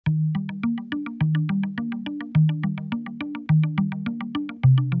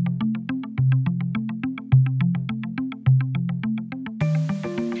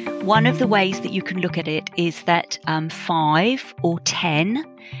One of the ways that you can look at it is that 5 or 10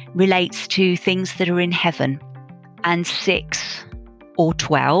 relates to things that are in heaven, and 6 or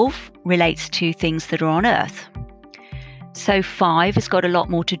 12 relates to things that are on earth. So 5 has got a lot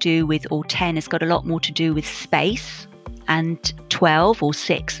more to do with, or 10 has got a lot more to do with space, and 12 or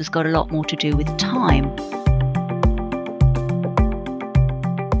 6 has got a lot more to do with time.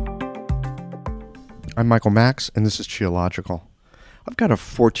 I'm Michael Max, and this is Qiological. I've got a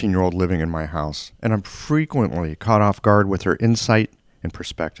 14-year-old living in my house, and I'm frequently caught off guard with her insight and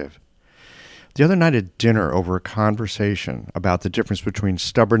perspective. The other night at dinner, over a conversation about the difference between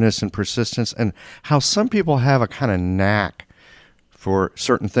stubbornness and persistence, and how some people have a kind of knack for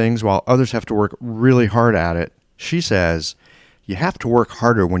certain things while others have to work really hard at it, she says, you have to work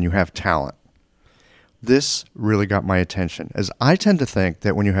harder when you have talent. This really got my attention, as I tend to think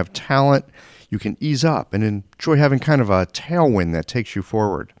that when you have talent, you can ease up and enjoy having kind of a tailwind that takes you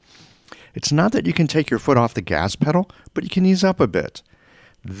forward. It's not that you can take your foot off the gas pedal, but you can ease up a bit.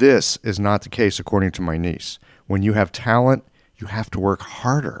 This is not the case according to my niece. When you have talent, you have to work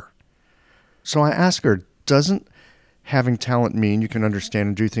harder. So I asked her, doesn't having talent mean you can understand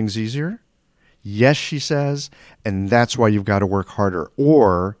and do things easier? Yes, she says, and that's why you've got to work harder,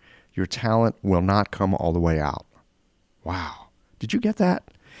 or your talent will not come all the way out. Wow. Did you get that?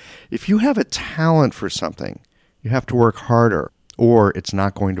 If you have a talent for something, you have to work harder, or it's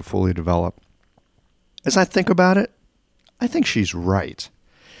not going to fully develop. As I think about it, I think she's right.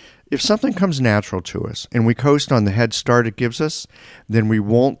 If something comes natural to us and we coast on the head start it gives us, then we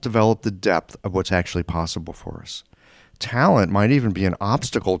won't develop the depth of what's actually possible for us. Talent might even be an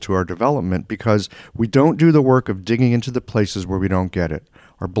obstacle to our development because we don't do the work of digging into the places where we don't get it.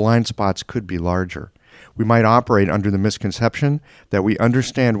 Our blind spots could be larger. We might operate under the misconception that we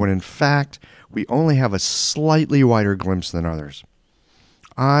understand when in fact we only have a slightly wider glimpse than others.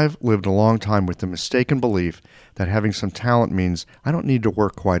 I've lived a long time with the mistaken belief that having some talent means I don't need to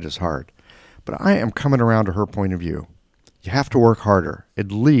work quite as hard. But I am coming around to her point of view. You have to work harder,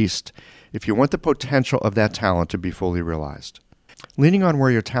 at least if you want the potential of that talent to be fully realized. Leaning on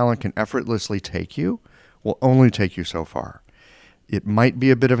where your talent can effortlessly take you will only take you so far. It might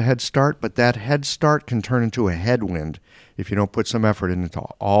be a bit of a head start, but that head start can turn into a headwind if you don't put some effort into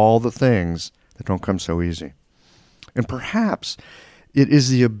all the things that don't come so easy. And perhaps it is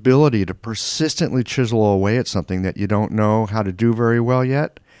the ability to persistently chisel away at something that you don't know how to do very well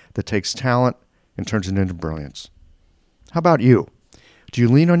yet that takes talent and turns it into brilliance. How about you? Do you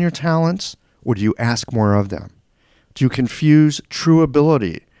lean on your talents, or do you ask more of them? Do you confuse true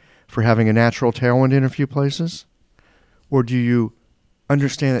ability for having a natural tailwind in a few places? Or do you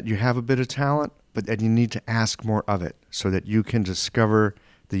understand that you have a bit of talent, but that you need to ask more of it so that you can discover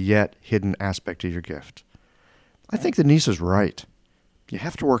the yet hidden aspect of your gift? I think the niece is right. You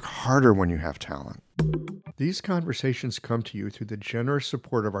have to work harder when you have talent. These conversations come to you through the generous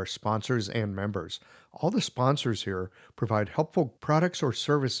support of our sponsors and members. All the sponsors here provide helpful products or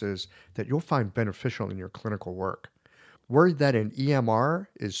services that you'll find beneficial in your clinical work. Worried that an EMR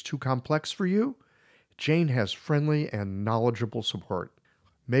is too complex for you? Jane has friendly and knowledgeable support.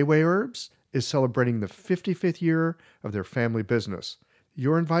 Mayway Herbs is celebrating the 55th year of their family business.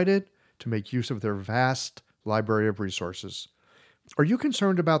 You're invited to make use of their vast library of resources. Are you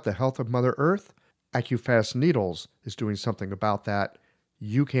concerned about the health of Mother Earth? AccuFast Needles is doing something about that.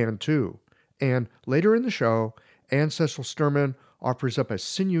 You can too. And later in the show, Ann Cecil Sturman offers up a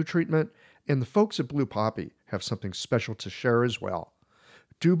sinew treatment, and the folks at Blue Poppy have something special to share as well.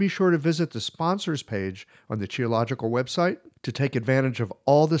 Do be sure to visit the sponsors page on the Qiological website to take advantage of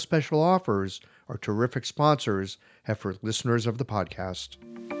all the special offers our terrific sponsors have for listeners of the podcast.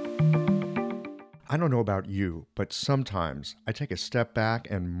 I don't know about you, but sometimes I take a step back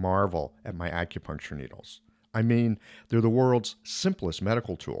and marvel at my acupuncture needles. I mean, they're the world's simplest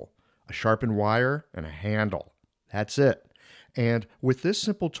medical tool. A sharpened wire and a handle. That's it. And with this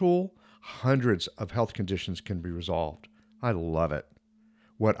simple tool, hundreds of health conditions can be resolved. I love it.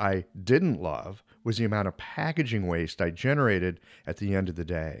 What I didn't love was the amount of packaging waste I generated at the end of the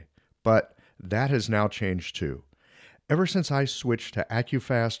day. But that has now changed too. Ever since I switched to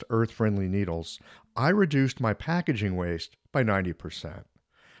AccuFast earth-friendly needles, I reduced my packaging waste by 90%.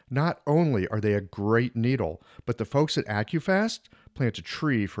 Not only are they a great needle, but the folks at AccuFast plant a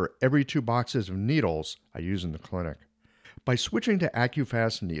tree for every 2 boxes of needles I use in the clinic. By switching to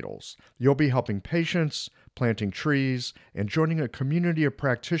AccuFast needles, you'll be helping patients, planting trees, and joining a community of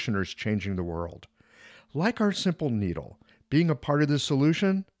practitioners changing the world. Like our simple needle, being a part of the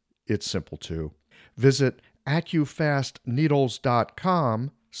solution, it's simple too. Visit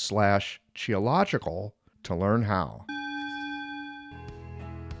AccuFastNeedles.com/Qiological to learn how.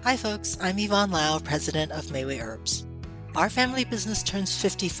 Hi folks, I'm Yvonne Lau, president of Mayway Herbs. Our family business turns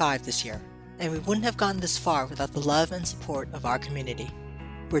 55 this year, and we wouldn't have gotten this far without the love and support of our community.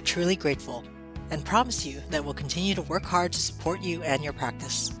 We're truly grateful and promise you that we'll continue to work hard to support you and your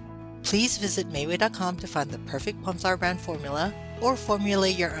practice. Please visit Mayway.com to find the perfect Plum Flower brand formula or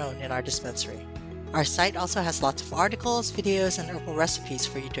formulate your own in our dispensary. Our site also has lots of articles, videos, and herbal recipes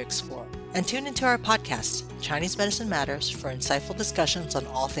for you to explore. And tune into our podcast, Chinese Medicine Matters, for insightful discussions on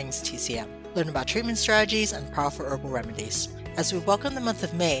all things TCM. Learn about treatment strategies and powerful herbal remedies. As we welcome the month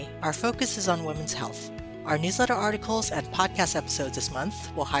of May, our focus is on women's health. Our newsletter articles and podcast episodes this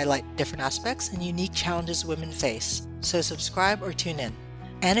month will highlight different aspects and unique challenges women face, so subscribe or tune in.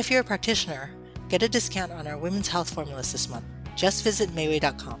 And if you're a practitioner, get a discount on our women's health formulas this month. Just visit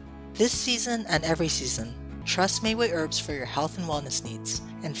Mayway.com. This season and every season, trust Mayway Herbs for your health and wellness needs,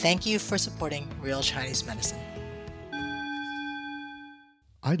 and thank you for supporting Real Chinese Medicine.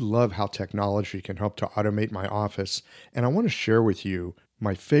 I love how technology can help to automate my office, and I want to share with you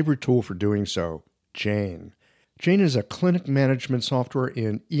my favorite tool for doing so, Jane. Jane is a clinic management software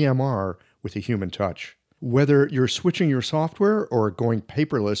in EMR with a human touch. Whether you're switching your software or going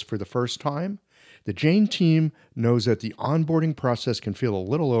paperless for the first time, the Jane team knows that the onboarding process can feel a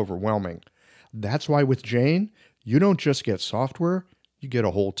little overwhelming. That's why with Jane, you don't just get software, you get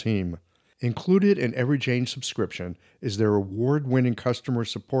a whole team. Included in every Jane subscription is their award-winning customer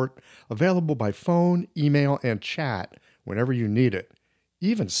support available by phone, email, and chat whenever you need it,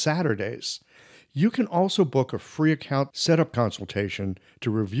 even Saturdays. You can also book a free account setup consultation to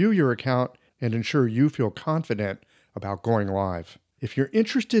review your account and ensure you feel confident about going live. If you're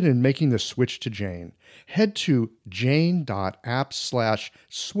interested in making the switch to Jane, head to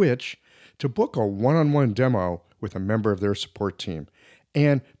jane.app/switch to book a one-on-one demo with a member of their support team.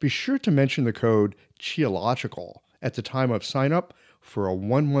 And be sure to mention the code Qiological at the time of sign up for a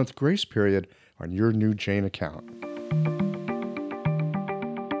 1-month grace period on your new Jane account.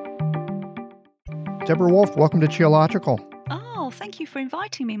 Deborah Wolf, welcome to Qiological. Oh, thank you for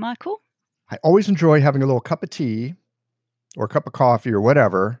inviting me, Michael. I always enjoy having a little cup of tea or a cup of coffee or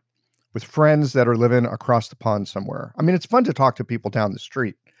whatever with friends that are living across the pond somewhere. I mean, it's fun to talk to people down the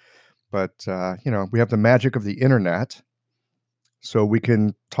street, but, we have the magic of the internet, so we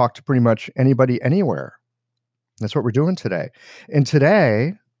can talk to pretty much anybody anywhere. That's what we're doing today. And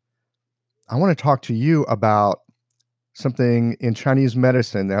today, I want to talk to you about something in Chinese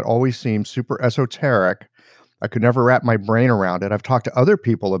medicine that always seems super esoteric. I could never wrap my brain around it. I've talked to other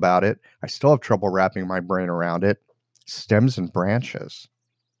people about it. I still have trouble wrapping my brain around it. Stems and branches.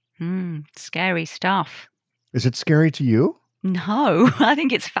 Scary stuff. Is it scary to you? No, I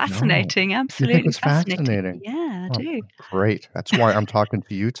think it's fascinating. No. Absolutely. You think it's fascinating? Yeah, I do. Great. That's why I'm talking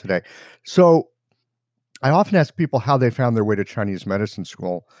to you today. So I often ask people how they found their way to Chinese medicine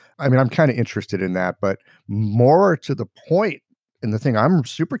school. I mean, I'm kind of interested in that, but more to the point, and the thing I'm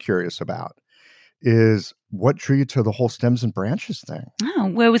super curious about is what drew you to the whole stems and branches thing? Oh,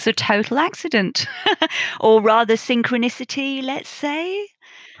 well, it was a total accident, or rather synchronicity, let's say.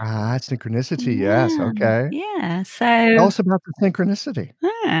 Synchronicity. Yes. Okay. Yeah. Tell So, us about the synchronicity.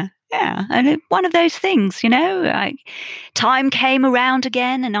 yeah. And one of those things, time came around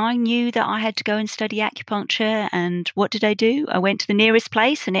again and I knew that I had to go and study acupuncture. And what did I do? I went to the nearest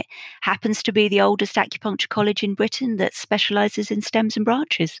place, and it happens to be the oldest acupuncture college in Britain that specializes in stems and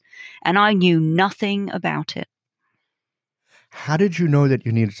branches. And I knew nothing about it. How did you know that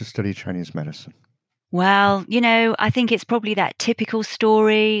you needed to study Chinese medicine? Well, I think it's probably that typical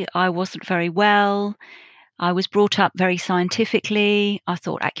story. I wasn't very well. I was brought up very scientifically. I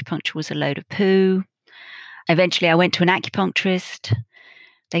thought acupuncture was a load of poo. Eventually, I went to an acupuncturist.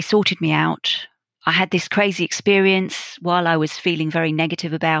 They sorted me out. I had this crazy experience while I was feeling very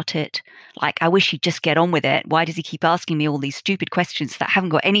negative about it. Like, I wish he'd just get on with it. Why does he keep asking me all these stupid questions that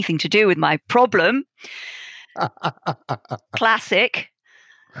haven't got anything to do with my problem? Classic.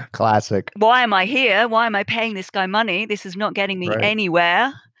 Why am I here? Why am I paying this guy money? This is not getting me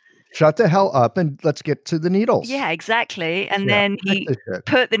anywhere. Shut the hell up and let's get to the needles. Yeah, exactly. And then he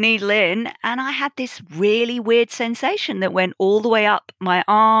put the needle in, and I had this really weird sensation that went all the way up my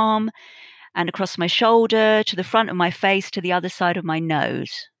arm and across my shoulder to the front of my face to the other side of my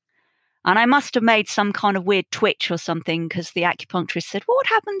nose. And I must have made some kind of weird twitch or something, because the acupuncturist said, "Well, what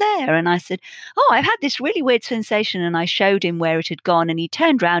happened there?" And I said, "Oh, I've had this really weird sensation." And I showed him where it had gone, and he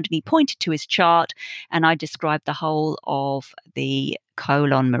turned around and he pointed to his chart, and I described the whole of the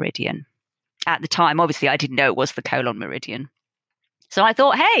colon meridian. At the time, obviously, I didn't know it was the colon meridian. So I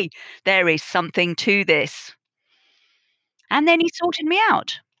thought, hey, there is something to this. And then he sorted me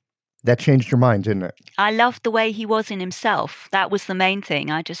out. That changed your mind, didn't it? I loved the way he was in himself. That was the main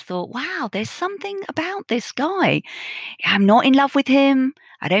thing. I just thought, wow, there's something about this guy. I'm not in love with him.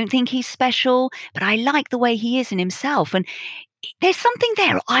 I don't think he's special, but I like the way he is in himself. And there's something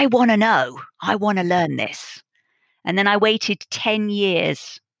there. I want to know. I want to learn this. And then I waited 10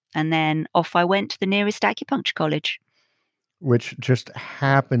 years and then off I went to the nearest acupuncture college. Which just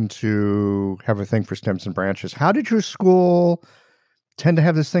happened to have a thing for stems and branches. How did your school tend to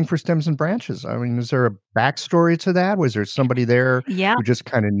have this thing for stems and branches? I mean, is there a backstory to that? Was there somebody there Yeah. who just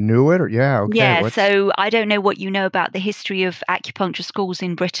kind of knew it? Or okay. Yeah. So I don't know what you know about the history of acupuncture schools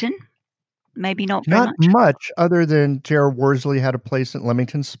in Britain. Maybe not very Not much other than Gerald Worsley had a place at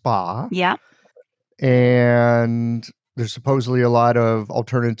Leamington Spa. Yeah. And there's supposedly a lot of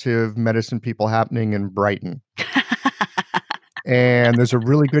alternative medicine people happening in Brighton. And there's a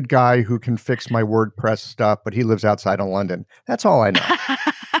really good guy who can fix my WordPress stuff, but he lives outside of London. That's all I know.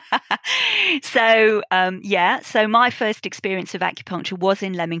 So my first experience of acupuncture was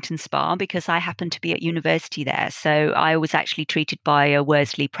in Leamington Spa because I happened to be at university there. So I was actually treated by a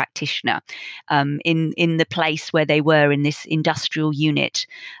Worsley practitioner in the place where they were in this industrial unit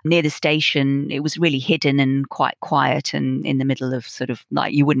near the station. It was really hidden and quite quiet and in the middle of sort of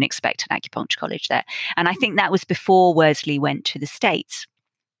like you wouldn't expect an acupuncture college there. And I think that was before Worsley went to the States.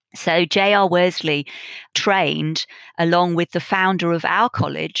 So J.R. Worsley trained along with the founder of our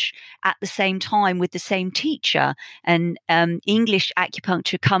college at the same time with the same teacher. And English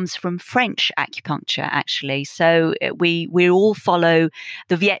acupuncture comes from French acupuncture, actually. So we all follow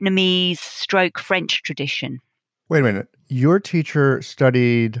the Vietnamese stroke French tradition. Wait a minute. Your teacher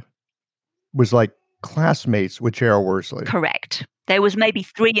was like classmates with J.R. Worsley. Correct. There was maybe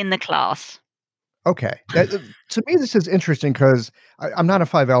 3 in the class. Okay. To me, this is interesting because I'm not a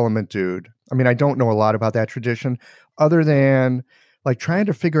 5-element dude. I mean, I don't know a lot about that tradition other than like trying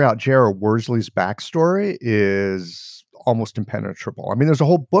to figure out J.R. Worsley's backstory is almost impenetrable. I mean, there's a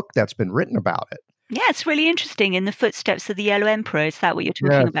whole book that's been written about it. Yeah, it's really interesting. In the Footsteps of the Yellow Emperor. Is that what you're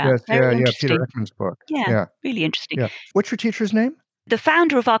talking about? Yes, Very interesting. Peter Ekman's book. Yeah, really interesting. Yeah. What's your teacher's name? The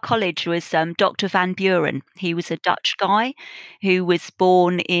founder of our college was Dr. Van Buren. He was a Dutch guy who was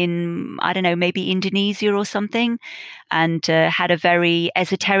born in, I don't know, maybe Indonesia or something, and had a very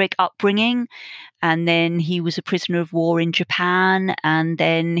esoteric upbringing. And then he was a prisoner of war in Japan. And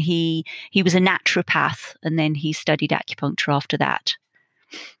then he was a naturopath. And then he studied acupuncture after that.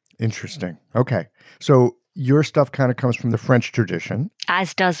 Interesting. Okay. So your stuff kind of comes from the French tradition.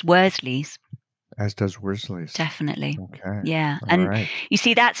 As does Worsley's. As does Worsley's. Definitely. Okay. Yeah. All and right. You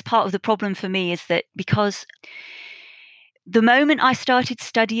see, that's part of the problem for me is that because the moment I started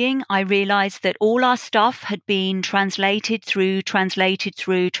studying, I realized that all our stuff had been translated through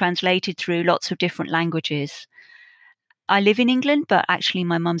lots of different languages. I live in England, but actually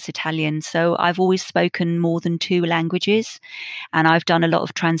my mum's Italian. So I've always spoken more than 2 languages and I've done a lot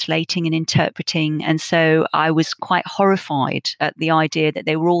of translating and interpreting. And so I was quite horrified at the idea that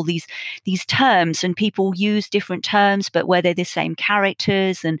there were all these terms and people use different terms, but were they the same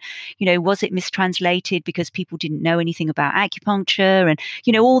characters? And, was it mistranslated because people didn't know anything about acupuncture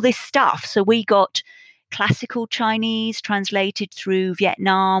and, all this stuff. So we got classical Chinese translated through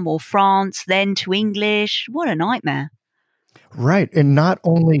Vietnam or France, then to English. What a nightmare. Right. And not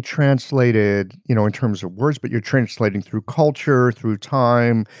only translated, in terms of words, but you're translating through culture, through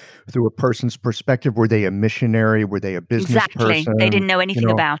time, through a person's perspective. Were they a missionary? Were they a business person? They didn't know anything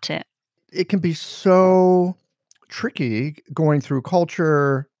about it. It can be so tricky going through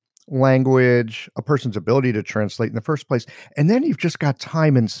culture, language, a person's ability to translate in the first place. And then you've just got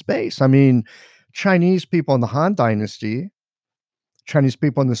time and space. I mean, Chinese people in the Han Dynasty, Chinese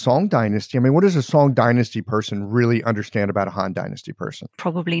people in the Song Dynasty. I mean, what does a Song Dynasty person really understand about a Han Dynasty person?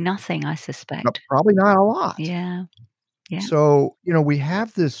 Probably nothing, I suspect. No, probably not a lot. Yeah. So, we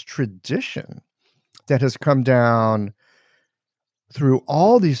have this tradition that has come down through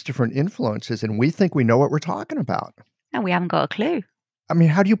all these different influences, and we think we know what we're talking about. And we haven't got a clue. I mean,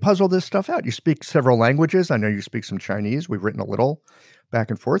 how do you puzzle this stuff out? You speak several languages. I know you speak some Chinese. We've written a little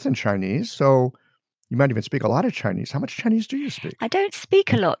back and forth in Chinese. So you might even speak a lot of Chinese. How much Chinese do you speak? I don't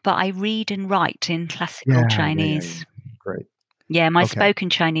speak a lot, but I read and write in classical Chinese. Yeah. Great. Yeah, my spoken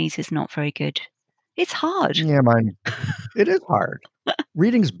Chinese is not very good. It's hard. Yeah, mine. It is hard.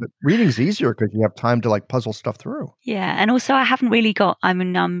 Reading's easier because you have time to like puzzle stuff through. Yeah, and also I haven't really got. I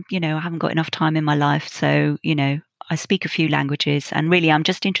haven't got enough time in my life, so I speak a few languages, and really, I'm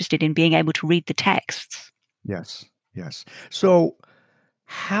just interested in being able to read the texts. Yes. So,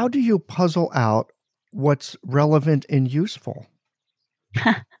 how do you puzzle out what's relevant and useful?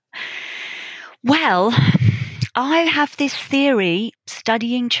 Well, I have this theory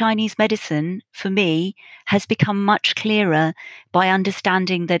studying Chinese medicine for me has become much clearer by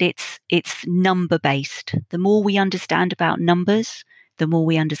understanding that it's number based. The more we understand about numbers, the more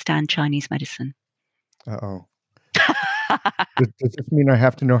we understand Chinese medicine. Uh-oh. Does this mean I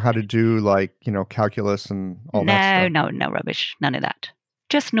have to know how to do calculus and all that stuff? No rubbish. None of that.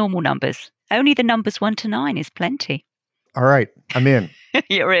 Just normal numbers. Only the numbers 1 to 9 is plenty. All right, I'm in.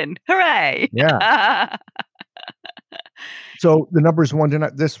 You're in. Hooray! Yeah. So the numbers 1 to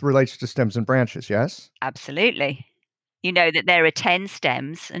 9, this relates to stems and branches, yes? Absolutely. You know that there are 10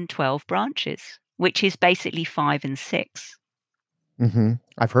 stems and 12 branches, which is basically 5 and 6. Mm-hmm.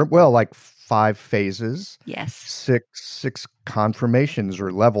 I've heard, 5 phases. Yes. Six conformations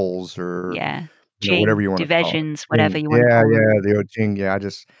or levels or Yeah. whatever you want to call it. Divisions, whatever you want to call them. Yeah, the Jing. Yeah,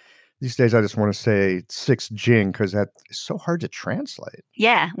 these days I just want to say 6 Jing because that is so hard to translate.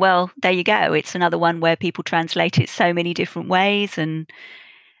 Yeah, well, there you go. It's another one where people translate it so many different ways, and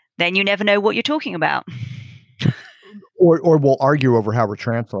then you never know what you're talking about. Or we'll argue over how we're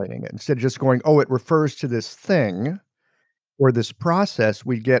translating it. Instead of just going, oh, it refers to this thing or this process,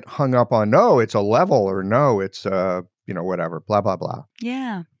 we get hung up on, no, it's a level, or no, it's whatever, blah, blah, blah.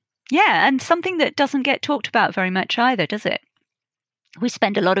 Yeah. Yeah, and something that doesn't get talked about very much either, does it? We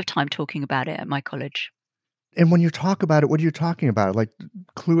spend a lot of time talking about it at my college. And when you talk about it, what are you talking about? Like,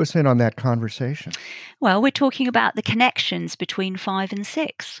 clue us in on that conversation. Well, we're talking about the connections between 5 and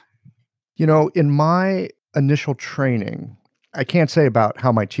 6. In my initial training, I can't say about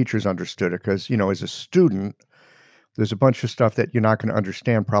how my teachers understood it because, as a student, there's a bunch of stuff that you're not going to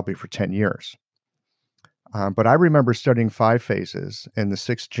understand probably for 10 years. But I remember studying 5 phases and the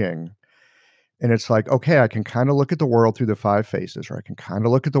 6 Jing. And it's like, okay, I can kind of look at the world through the 5 phases, or I can kind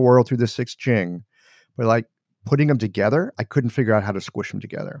of look at the world through the 6 Jing. But like putting them together, I couldn't figure out how to squish them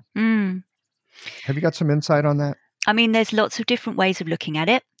together. Mm. Have you got some insight on that? I mean, there's lots of different ways of looking at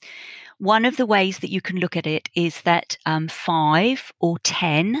it. One of the ways that you can look at it is that 5 or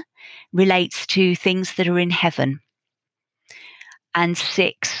 10 relates to things that are in heaven, and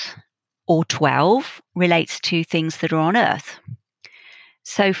 6 or 12 relates to things that are on earth.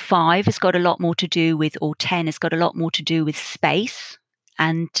 So 5 has got a lot more to do with, or 10 has got a lot more to do with space,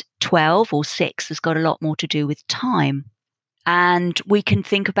 and 12 or 6 has got a lot more to do with time. And we can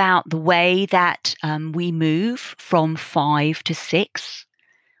think about the way that we move from 5 to 6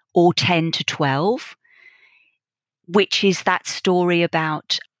 or 10 to 12, which is that story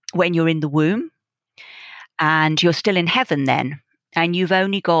about when you're in the womb and you're still in heaven then, and you've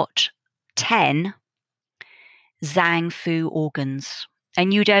only got 10 Zhang Fu organs,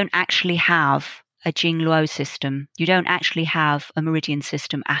 and you don't actually have a Jing Luo system. You don't actually have a meridian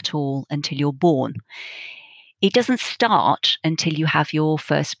system at all until you're born. It doesn't start until you have your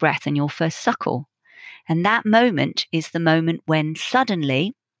first breath and your first suckle. And that moment is the moment when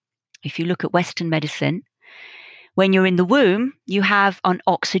suddenly, if you look at Western medicine, when you're in the womb, you have an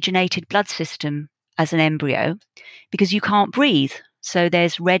oxygenated blood system as an embryo because you can't breathe. So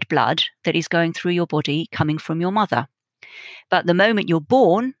there's red blood that is going through your body coming from your mother. But the moment you're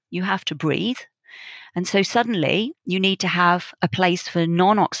born, you have to breathe. And so suddenly you need to have a place for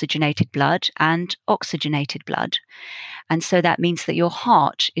non-oxygenated blood and oxygenated blood. And so that means that your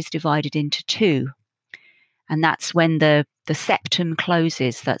heart is divided into 2. And that's when the septum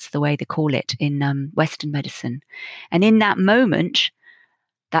closes. That's the way they call it in Western medicine. And in that moment,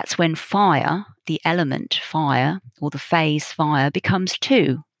 that's when fire, the element fire, or the phase fire, becomes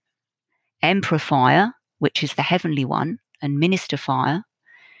 2. Emperor fire, which is the heavenly one, and minister fire,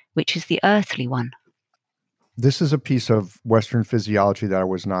 which is the earthly one. This is a piece of Western physiology that I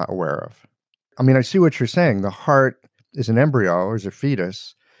was not aware of. I mean, I see what you're saying. The heart is an embryo or is a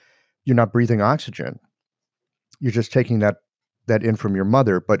fetus. You're not breathing oxygen. You're just taking that in from your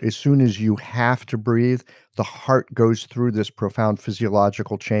mother. But as soon as you have to breathe, the heart goes through this profound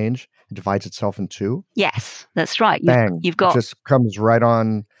physiological change. It divides itself in 2. Yes, that's right. Bang. You've got, it just comes right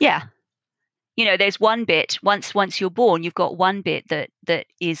on. Yeah. There's one bit, once you're born, you've got one bit that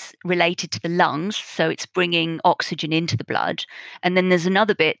is related to the lungs. So it's bringing oxygen into the blood. And then there's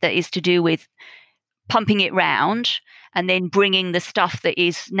another bit that is to do with pumping it round and then bringing the stuff that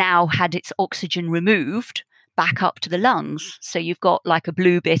is now had its oxygen removed back up to the lungs. So you've got like a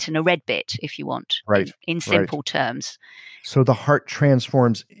blue bit and a red bit, if you want, right, in simple terms. So the heart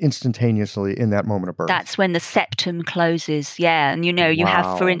transforms instantaneously in that moment of birth. That's when the septum closes, yeah. And you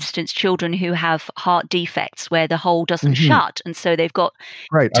have, for instance, children who have heart defects where the hole doesn't shut, and so they've got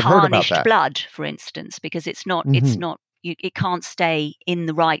tarnished blood, for instance, because it's not, it can't stay in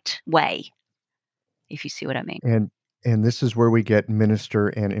the right way, if you see what I mean. And this is where we get minister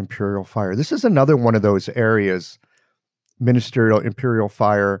and imperial fire. This is another one of those areas ministerial imperial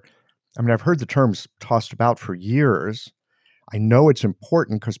fire. I mean, I've heard the terms tossed about for years. I know it's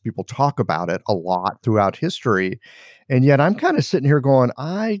important because people talk about it a lot throughout history. And yet I'm kind of sitting here going,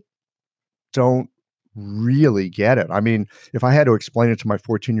 I don't really get it. I mean, if I had to explain it to my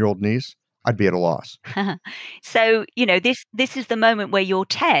 14-year-old niece, I'd be at a loss. So, this is the moment where your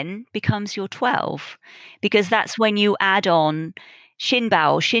 10 becomes your 12, because that's when you add on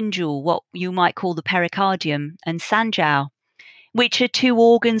Shinbao, Shinju, what you might call the pericardium, and Sanjiao, which are two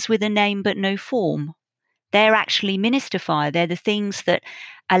organs with a name but no form. They're actually minister fire. They're the things that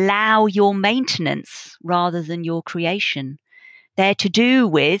allow your maintenance rather than your creation. They're to do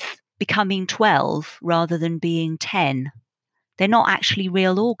with becoming 12 rather than being 10. They're not actually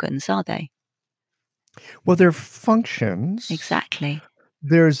real organs, are they? Well, they're functions. Exactly.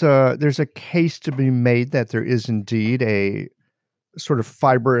 There's a case to be made that there is indeed a sort of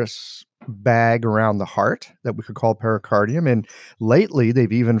fibrous bag around the heart that we could call pericardium. And lately,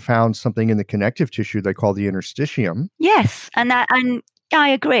 they've even found something in the connective tissue they call the interstitium. Yes, and I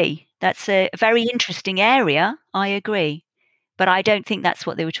agree. That's a very interesting area. I agree. But I don't think that's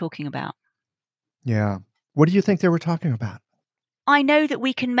what they were talking about. Yeah. What do you think they were talking about? I know that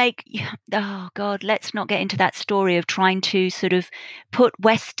we can make, oh God, let's not get into that story of trying to sort of put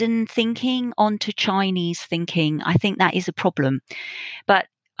Western thinking onto Chinese thinking. I think that is a problem. But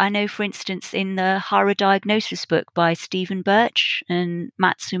I know, for instance, in the Hara Diagnosis book by Stephen Birch and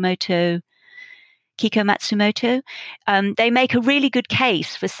Kiko Matsumoto, they make a really good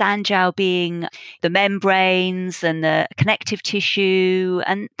case for Sanjiao being the membranes and the connective tissue.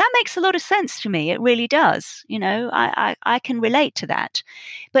 And that makes a lot of sense to me. It really does. I can relate to that.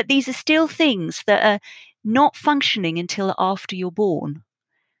 But these are still things that are not functioning until after you're born.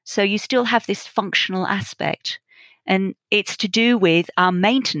 So you still have this functional aspect. And it's to do with our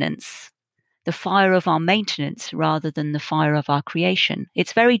maintenance, the fire of our maintenance rather than the fire of our creation.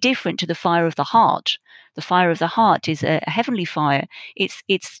 It's very different to the fire of the heart. The fire of the heart is a heavenly fire. It's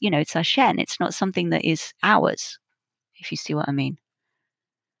our Shen. It's not something that is ours, if you see what I mean.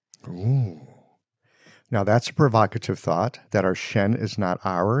 Ooh. Now that's a provocative thought, that our Shen is not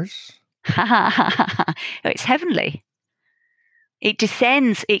ours. It's heavenly. It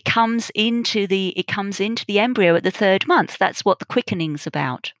descends, it comes into the embryo at the 3rd month. That's what the quickening's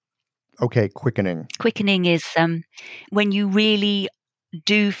about. Okay, quickening. Quickening is when you really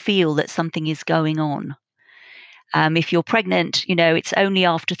do feel that something is going on. If you're pregnant, it's only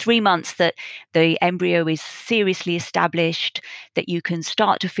after 3 months that the embryo is seriously established, that you can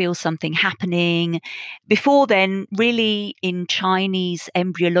start to feel something happening. Before then, really in Chinese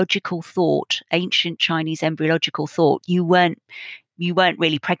embryological thought, ancient Chinese embryological thought, you weren't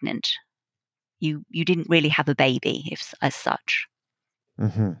really pregnant. You didn't really have a baby as such.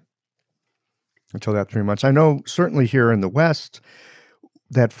 Mm-hmm. Until that 3 months. I know certainly here in the West,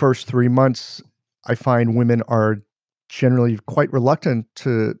 that first 3 months, I find women are generally quite reluctant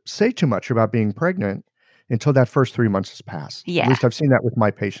to say too much about being pregnant until that first 3 months has passed. Yeah. At least I've seen that with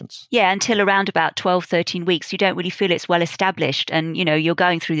my patients. Yeah, until around about 12, 13 weeks, you don't really feel it's well established. And, you're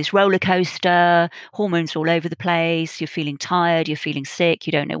going through this roller coaster, hormones all over the place, you're feeling tired, you're feeling sick,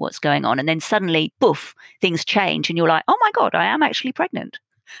 you don't know what's going on. And then suddenly, poof, things change and you're like, oh my God, I am actually pregnant.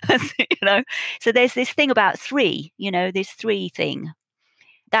 So there's this thing about 3, this 3 thing.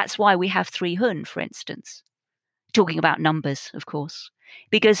 That's why we have 3 Hun, for instance. Talking about numbers, of course.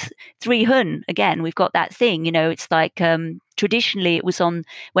 Because 3 Hun, again, we've got that thing, it's like traditionally it was on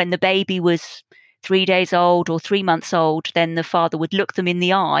when the baby was 3 days old or 3 months old, then the father would look them in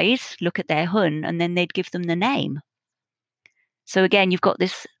the eyes, look at their Hun, and then they'd give them the name. So again, you've got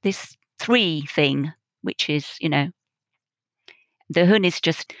this 3 thing, which is, the Hun is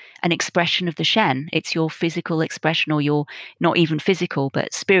just an expression of the Shen. It's your physical expression, or your not even physical,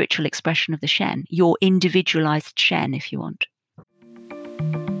 but spiritual expression of the Shen, your individualized Shen, if you want.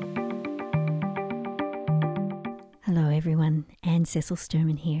 Hello everyone, Anne Cecil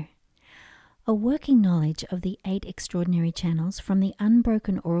Sturman here. A working knowledge of the 8 extraordinary channels from the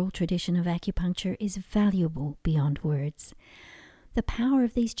unbroken oral tradition of acupuncture is valuable beyond words. The power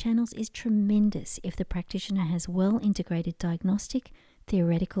of these channels is tremendous if the practitioner has well integrated diagnostic,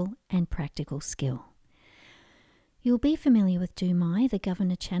 theoretical, and practical skill. You'll be familiar with Dumai, the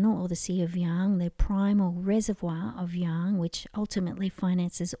governor channel, or the Sea of Yang, the primal reservoir of Yang, which ultimately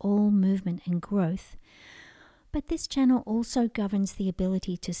finances all movement and growth. But this channel also governs the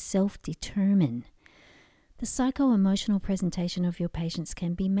ability to self-determine. The psycho-emotional presentation of your patients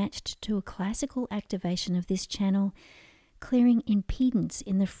can be matched to a classical activation of this channel, clearing impedance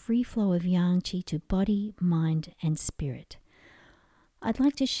in the free flow of Yang Qi to body, mind, and spirit. I'd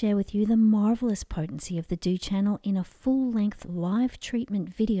like to share with you the marvelous potency of the Do channel in a full-length live treatment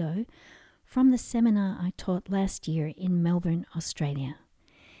video from the seminar I taught last year in Melbourne, Australia.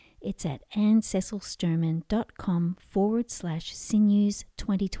 It's at AnneCecilSturman.com/Sinews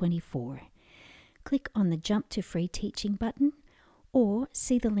 2024. Click on the Jump to Free Teaching button or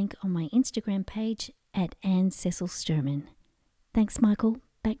see the link on my Instagram page at Anne Cecil Sturman. Thanks, Michael.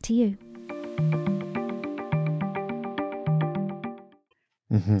 Back to you.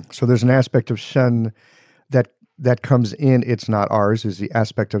 So there's an aspect of Shen that comes in, it's not ours, is the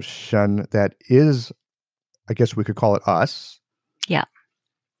aspect of Shen that is, I guess we could call it us. Yeah.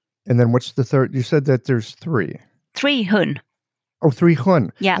 And then what's the third? You said that there's three. 3 Hun. Oh, 3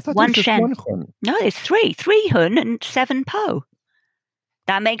 Hun. Yeah, I thought one there was just Shen. one Hun. No, it's 3. 3 Hun and 7 Po.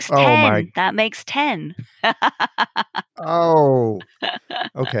 That makes 10. Oh, my. That makes 10. Oh,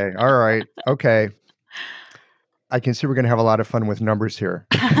 okay. All right. Okay. I can see we're going to have a lot of fun with numbers here.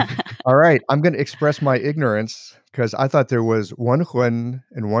 All right. I'm going to express my ignorance because I thought there was 1 Hun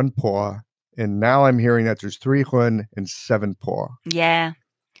and 1 Po. And now I'm hearing that there's 3 Hun and 7 Po. Yeah.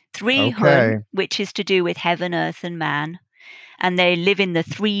 3 Okay. Hun, which is to do with heaven, earth, and man. And they live in the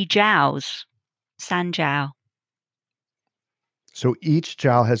 3 Jiaos, San Jiao. So each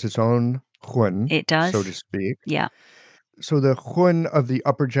Jiao has its own Hun, It does. so to speak. Yeah. So the Hun of the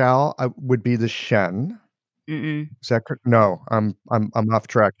upper Jiao would be the Shen. Mm-mm. Is that correct? No, I'm off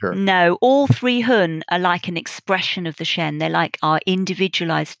track here. No, all 3 Hun are like an expression of the Shen. They're like our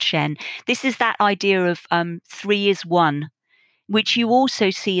individualized Shen. This is that idea of 3 is 1, which you also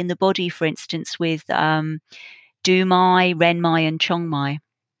see in the body, for instance, with Du-mai, Ren-mai, and Chong-mai.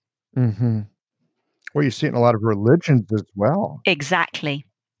 Mm-hmm. Well, you see it in a lot of religions as well. Exactly.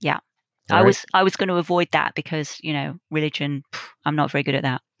 Yeah. Right? I was going to avoid that because, religion, I'm not very good at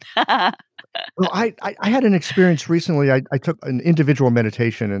that. Well, I had an experience recently. I took an individual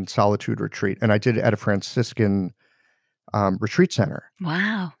meditation and solitude retreat, and I did it at a Franciscan retreat center.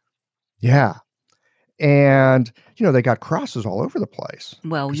 Wow. Yeah. And, they got crosses all over the place.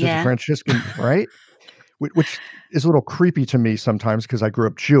 Well, 'cause there's a yeah. Franciscan, right? Which is a little creepy to me sometimes because I grew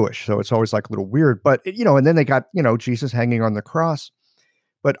up Jewish. So it's always like a little weird. But, and then they got, Jesus hanging on the cross.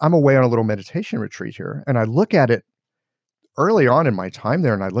 But I'm away on a little meditation retreat here. And I look at it early on in my time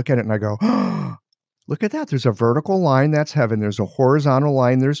there, and I look at it and I go, oh, look at that. There's a vertical line, that's heaven. There's a horizontal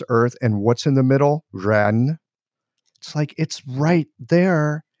line, there's earth. And what's in the middle? Ren. It's like, it's right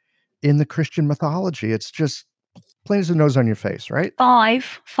there in the Christian mythology. It's just plain as the nose on your face, right?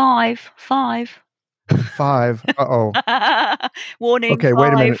 5. 5. Uh-oh. Warning. Okay, 5.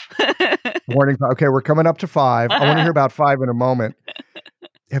 wait a minute. Warning. Okay, we're coming up to 5. I want to hear about 5 in a moment.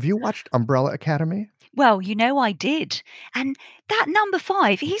 Have you watched Umbrella Academy? Well, I did. And that number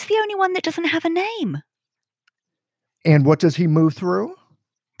 5, he's the only one that doesn't have a name. And what does he move through?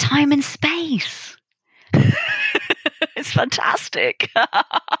 Time and space. It's fantastic.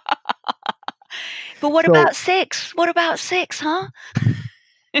 But what about 6? What about 6, huh?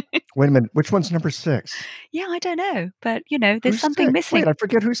 Wait a minute. Which one's number 6? Yeah, I don't know. But, there's Who's something 6? missing. Wait, I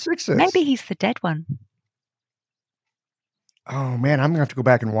forget who 6 is. Maybe he's the dead one. Oh, man, I'm going to have to go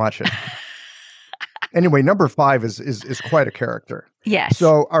back and watch it. Anyway, number 5 is quite a character. Yes.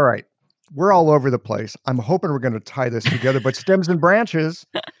 So, all right. We're all over the place. I'm hoping we're going to tie this together, but stems and branches.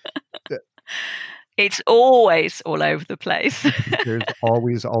 It's always all over the place. There's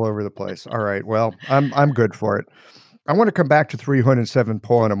always all over the place. All right. Well, I'm good for it. I want to come back to 3 Hun and 7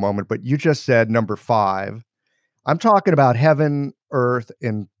 Po in a moment, but you just said number 5. I'm talking about heaven, earth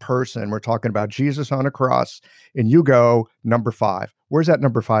in person. We're talking about Jesus on a cross, and you go number 5. Where's that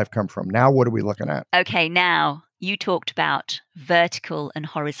number 5 come from? Now, what are we looking at? Okay, now you talked about vertical and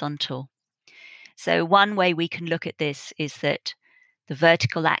horizontal. So one way we can look at this is that the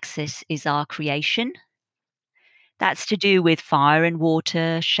vertical axis is our creation. That's to do with fire and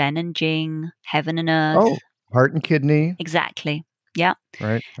water, Shen and Jing, heaven and earth. Oh, heart and kidney. Exactly. Yeah.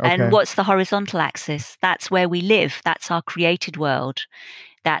 Right. Okay. And what's the horizontal axis? That's where we live. That's our created world.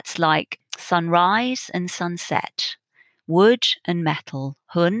 That's like sunrise and sunset, wood and metal,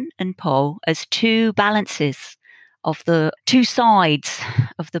 Hun and Po, as 2 balances of the 2 sides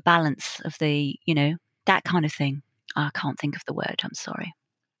of the balance of the, that kind of thing. I can't think of the word. I'm sorry.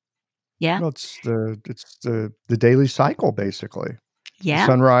 Yeah. Well, it's the daily cycle, basically. Yeah. The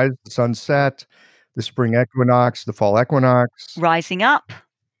sunrise, the sunset, the spring equinox, the fall equinox. Rising up,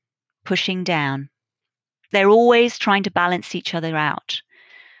 pushing down. They're always trying to balance each other out.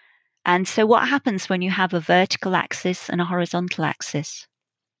 And so what happens when you have a vertical axis and a horizontal axis?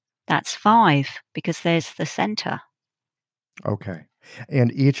 That's 5 because there's the center. Okay.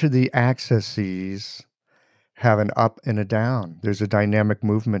 And each of the axes have an up and a down. There's a dynamic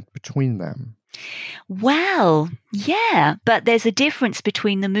movement between them. Well, yeah, but there's a difference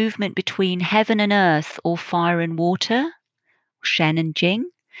between the movement between heaven and earth, or fire and water, Shen and Jing,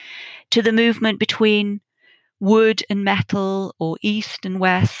 to the movement between wood and metal, or east and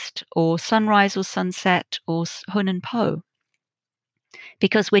west, or sunrise or sunset, or Hun and Po.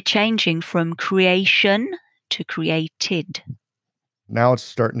 Because we're changing from creation to created. Now it's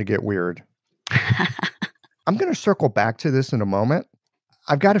starting to get weird. I'm going to circle back to this in a moment.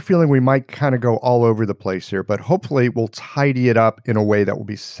 I've got a feeling we might kind of go all over the place here, but hopefully we'll tidy it up in a way that will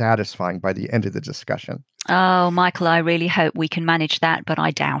be satisfying by the end of the discussion. Oh, Michael, I really hope we can manage that, but I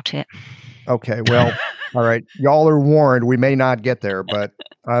doubt it. Okay, well, all right. Y'all are warned. We may not get there, but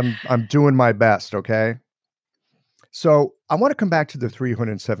I'm doing my best, okay? So I want to come back to the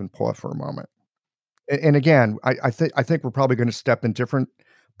 307 Po for a moment. And again, I think we're probably going to step in different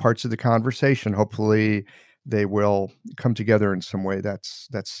parts of the conversation. Hopefully they will come together in some way that's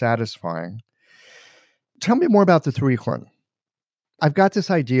satisfying. Tell me more about the 3 Hun. I've got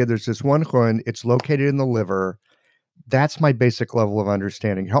this idea. There's this 1 Hun. It's located in the liver. That's my basic level of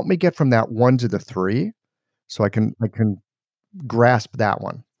understanding. Help me get from that 1 to the 3 so I can grasp that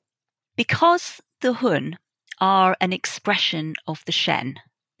one. Because the Hun are an expression of the Shen.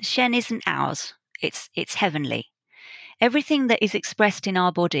 The Shen isn't ours. It's heavenly. Everything that is expressed in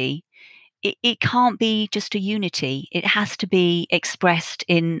our body, it can't be just a unity. It has to be expressed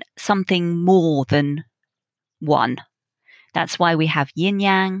in something more than one. That's why we have yin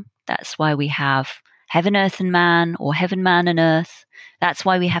yang. That's why we have heaven, earth, and man, or heaven, man, and earth. That's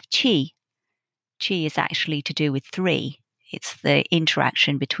why we have qi. Qi is actually to do with 3. It's the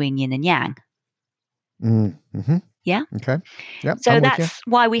interaction between yin and yang. Mm-hmm. Yeah? Okay. Yep. So that's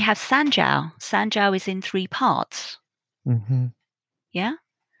why we have Sanjiao. Sanjiao is in 3 parts. Mm-hmm. Yeah?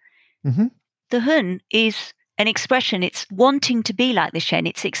 Mm-hmm. The Hun is an expression. It's wanting to be like the Shen.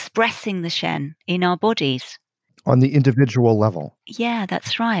 It's expressing the Shen in our bodies. On the individual level. Yeah,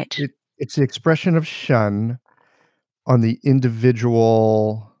 that's right. It's the expression of Shen on the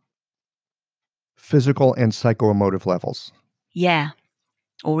individual physical and psychoemotive levels. Yeah.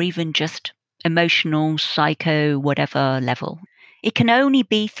 Or even just emotional, psycho, whatever level. It can only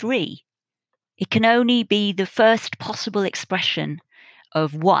be 3. It can only be the first possible expression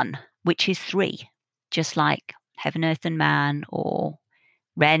of 1, which is 3. Just like heaven, earth, and man, or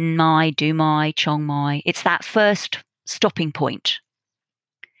Ren Mai, Du Mai, Chong Mai. It's that first stopping point.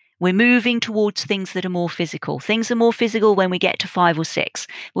 We're moving towards things that are more physical. Things are more physical when we get to 5 or 6.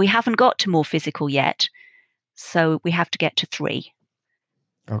 We haven't got to more physical yet, so we have to get to 3.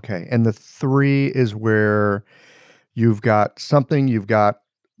 Okay. And the 3 is where you've got something, you've got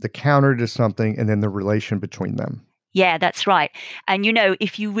the counter to something, and then the relation between them. Yeah, that's right. And,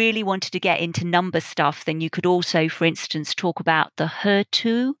 if you really wanted to get into number stuff, then you could also, for instance, talk about the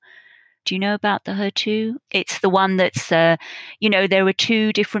He-Tu. Do you know about the He-Tu? It's the one that's, there are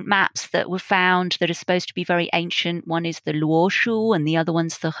 2 different maps that were found that are supposed to be very ancient. One is the Luoshu and the other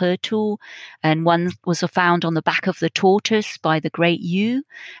one's the He-Tu. And one was found on the back of the tortoise by the great Yu.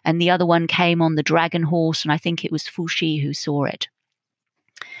 And the other one came on the dragon horse. And I think it was Fuxi who saw it.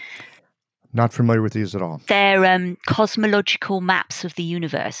 Not familiar with these at all. They're cosmological maps of the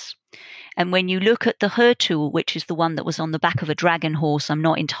universe. And when you look at the He-Tu, which is the one that was on the back of a dragon horse, I'm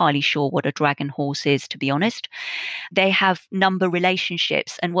not entirely sure what a dragon horse is, to be honest. They have number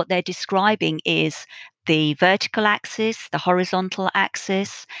relationships. And what they're describing is the vertical axis, the horizontal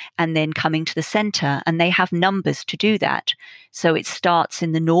axis, and then coming to the center. And they have numbers to do that. So it starts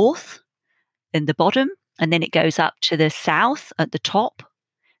in the north, in the bottom, and then it goes up to the south at the top.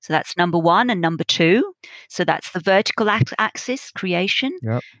 So that's number 1 and number 2. So that's the vertical axis, creation.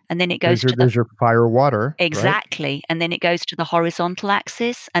 Yep. And then it goes there's your fire, water. Exactly. Right? And then it goes to the horizontal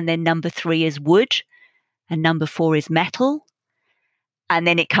axis. And then number 3 is wood. And number 4 is metal. And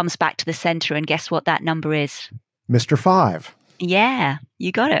then it comes back to the center. And guess what that number is? Mr. 5. Yeah,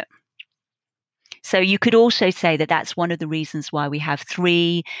 you got it. So you could also say that that's one of the reasons why we have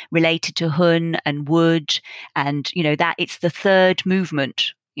 3 related to Hun and wood. And, that it's the 3rd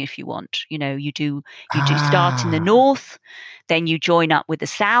movement. If you want, you do start in the north, then you join up with the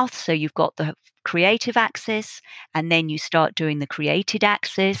south. So you've got the creative axis, and then you start doing the created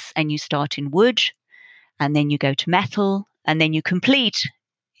axis, and you start in wood, and then you go to metal, and then you complete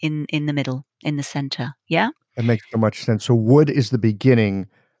in the middle, in the center. Yeah. That makes so much sense. So wood is the beginning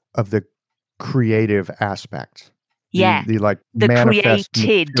of the creative aspect. Yeah, the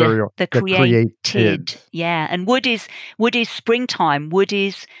created, material, the created. Yeah, and wood is springtime. Wood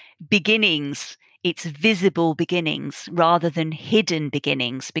is beginnings. it's visible beginnings rather than hidden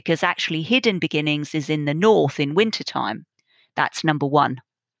beginnings, because actually hidden beginnings is in the north in wintertime. That's number one.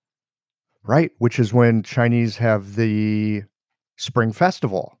 Right, which is when Chinese have the Spring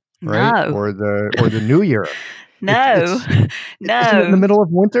Festival, right? No. Or the New Year. No. Isn't it in the No. middle of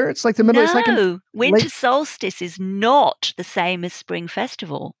winter? It's like the middle. It's like in No. Winter late. solstice is not the same as Spring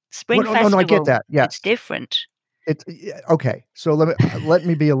Festival. Spring Well, no, I get Festival, that. Yes. it's different. Okay. So let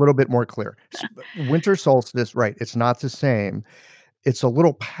me be a little bit more clear. Winter solstice, right? It's not the same. It's a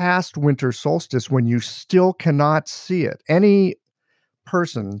little past winter solstice when you still cannot see it. Any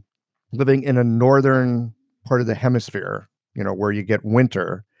person living in a northern part of the hemisphere, where you get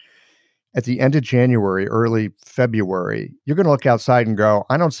winter, at the end of January, early February, you're going to look outside and go,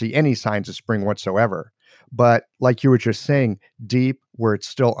 I don't see any signs of spring whatsoever. But like you were just saying, deep where it's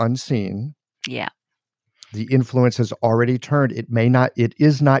still unseen, Yeah. the influence has already turned. It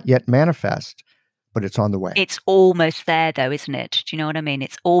is not yet manifest, but it's on the way. It's almost there, though, isn't it? Do you know what I mean?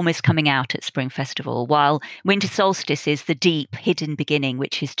 It's almost coming out at Spring Festival, while winter solstice is the deep, hidden beginning,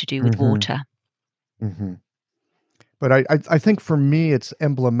 which is to do with water. Mm-hmm. But I think for me, it's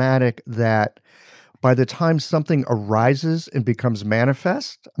emblematic that by the time something arises and becomes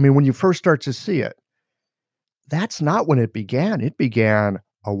manifest, I mean, when you first start to see it, that's not when it began. It began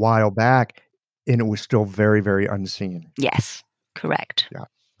a while back, and it was still very, very unseen. Yes, correct. Yeah.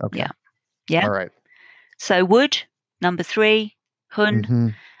 Okay. Yeah. Yeah. All right. So wood, number 3, hun, Mm-hmm.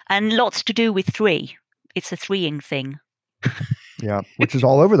 and lots to do with 3. It's a threeing thing. Yeah, which is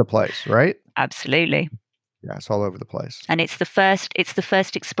all over the place, right? Absolutely. Yeah, it's all over the place. And it's the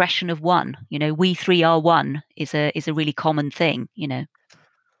first expression of one. We three are one is a really common thing,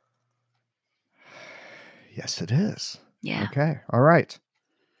 Yes, it is. Yeah. Okay. All right.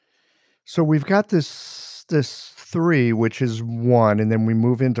 So we've got this 3, which is 1, and then we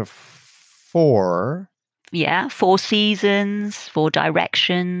move into 4. Yeah, 4 seasons, 4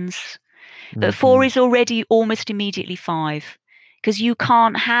 directions. But Mhm. 4 is already almost immediately 5, because you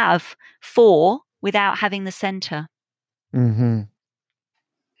can't have 4 without having the center. Mhm.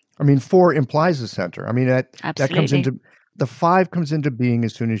 I mean, 4 implies the center. I mean, that comes Absolutely. into the 5 comes into being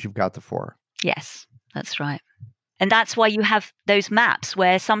as soon as you've got the 4. Yes, that's right. And that's why you have those maps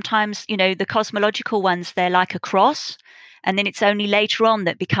where sometimes, the cosmological ones, they're like a cross. And then it's only later on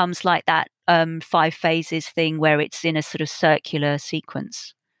that becomes like that 5 phases thing where it's in a sort of circular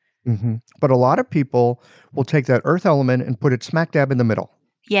sequence. Mm-hmm. But a lot of people will take that earth element and put it smack dab in the middle.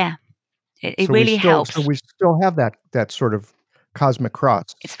 Yeah, it So really helps. So we still have that sort of cosmic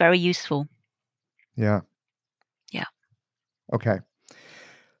cross. It's very useful. Yeah. Yeah. Okay.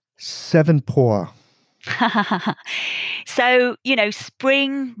 7 por. So,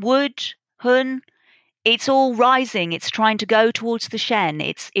 spring, wood, hun, it's all rising. It's trying to go towards the Shen.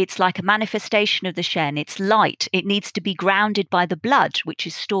 It's like a manifestation of the Shen. It's light. It needs to be grounded by the blood, which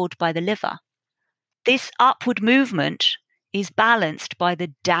is stored by the liver. This upward movement is balanced by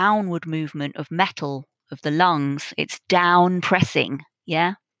the downward movement of metal of the lungs. It's down pressing.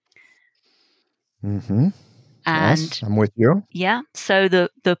 Yeah. Mm-hmm. And yes, I'm with you. yeah. So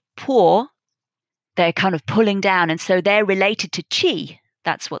the por, they're kind of pulling down. And so they're related to qi.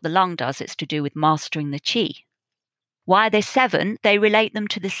 That's what the lung does. It's to do with mastering the qi. Why are they 7? They relate them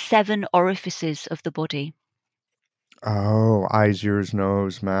to the 7 orifices of the body. Oh, eyes, ears,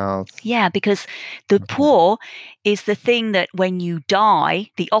 nose, mouth. Yeah, because the por is the thing that when you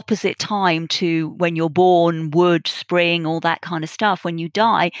die, the opposite time to when you're born, wood, spring, all that kind of stuff. When you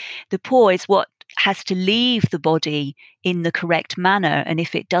die, the por is what has to leave the body in the correct manner. And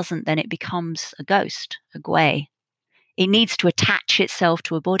if it doesn't, then it becomes a ghost, a gwei. It needs to attach itself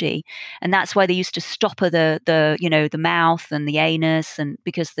to a body, and that's why they used to stopper the mouth and the anus, and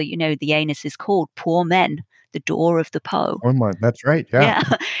because the anus is called por men, the door of the po. Oh my, that's right. Yeah.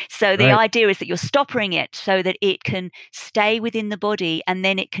 So the idea is that you're stoppering it so that it can stay within the body, and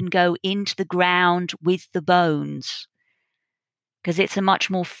then it can go into the ground with the bones, because it's a much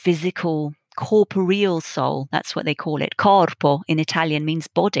more physical, corporeal soul. That's what they call it. Corpo in Italian means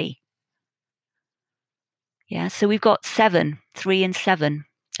body. Yeah, so we've got 7, 3 and 7.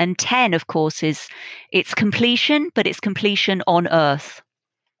 And 10, of course, it's completion, but it's completion on earth.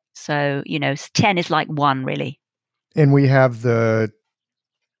 So, 10 is like 1, really. And we have the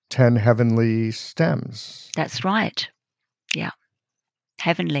 10 heavenly stems. That's right. Yeah.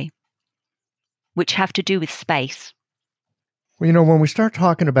 Heavenly. Which have to do with space. Well, when we start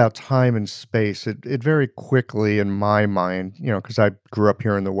talking about time and space, it very quickly, in my mind, because I grew up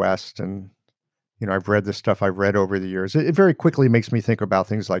here in the West and I've read the stuff I've read over the years. It very quickly makes me think about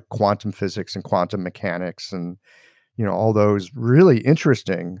things like quantum physics and quantum mechanics and, all those really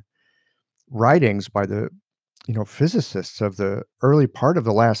interesting writings by the physicists of the early part of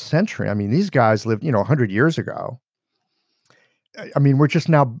the last century. I mean, these guys lived 100 years ago. I mean, we're just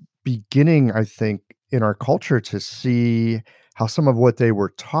now beginning, I think, in our culture to see how some of what they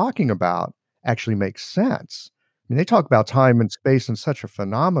were talking about actually makes sense. I mean, they talk about time and space in such a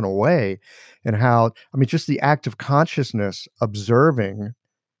phenomenal way, and how, I mean, just the act of consciousness observing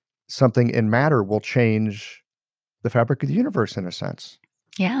something in matter will change the fabric of the universe in a sense.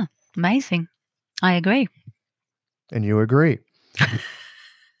 Yeah, amazing. I agree. And you agree.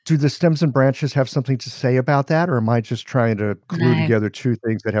 Do the stems and branches have something to say about that, or am I just trying to glue No. together two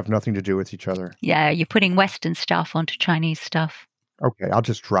things that have nothing to do with each other? Yeah, you're putting Western stuff onto Chinese stuff. Okay, I'll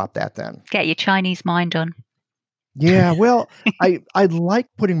just drop that then. Get your Chinese mind on. Yeah, well, I like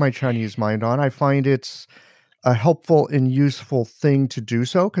putting my Chinese mind on. I find it's a helpful and useful thing to do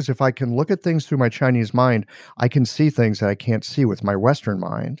so, because if I can look at things through my Chinese mind, I can see things that I can't see with my Western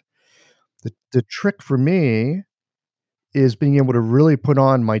mind. The trick for me is being able to really put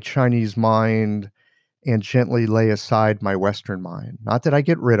on my Chinese mind and gently lay aside my Western mind. Not that I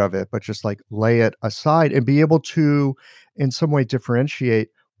get rid of it, but just like lay it aside and be able to, in some way, differentiate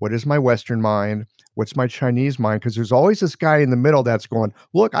what is my Western mind, what's my Chinese mind, because there's always this guy in the middle that's going,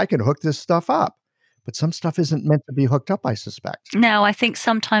 look, I can hook this stuff up. But some stuff isn't meant to be hooked up, I suspect. No, I think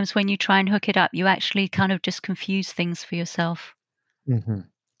sometimes when you try and hook it up, you actually kind of just confuse things for yourself. Mm-hmm.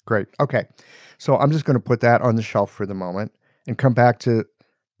 Great. Okay. So I'm just going to put that on the shelf for the moment and come back to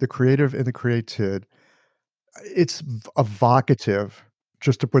the creative and the created. It's evocative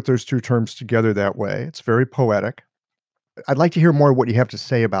just to put those two terms together that way. It's very poetic. I'd like to hear more what you have to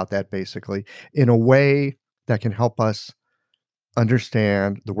say about that, basically, in a way that can help us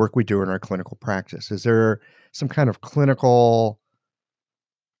understand the work we do in our clinical practice. Is there some kind of clinical,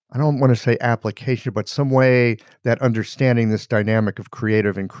 I don't want to say application, but some way that understanding this dynamic of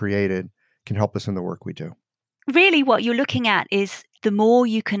creative and created can help us in the work we do? Really, what you're looking at is the more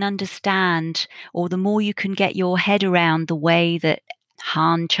you can understand, or the more you can get your head around the way that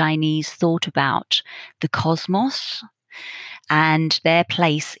Han Chinese thought about the cosmos and their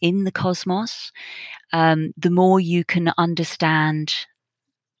place in the cosmos, the more you can understand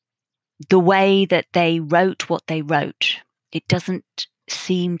the way that they wrote what they wrote. It doesn't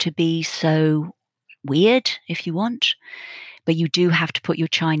seem to be so weird, if you want, but you do have to put your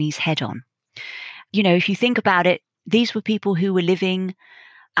Chinese head on. If you think about it, these were people who were living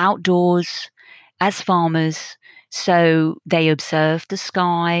outdoors as farmers. So they observed the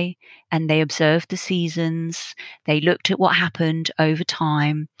sky and they observed the seasons. They looked at what happened over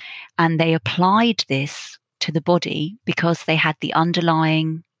time and they applied this to the body because they had the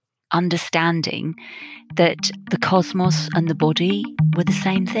underlying understanding that the cosmos and the body were the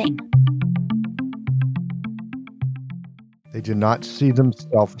same thing. They did not see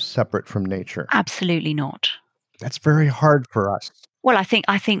themselves separate from nature. Absolutely not. That's very hard for us. Well, I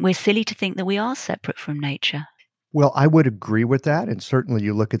think we're silly to think that we are separate from nature. Well, I would agree with that. And certainly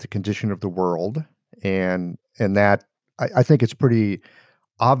you look at the condition of the world and that I think it's pretty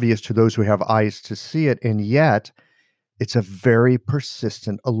obvious to those who have eyes to see it. And yet it's a very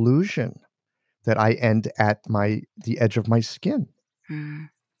persistent illusion that I end at the edge of my skin.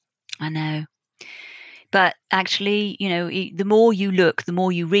 I know. But actually, the more you look, the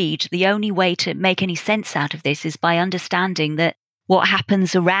more you read, the only way to make any sense out of this is by understanding that what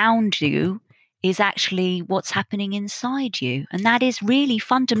happens around you is actually what's happening inside you. And that is really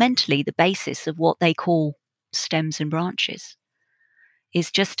fundamentally the basis of what they call stems and branches, is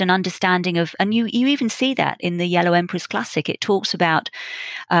just an understanding of, and you even see that in the Yellow Empress Classic. It talks about,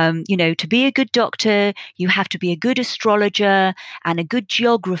 to be a good doctor, you have to be a good astrologer and a good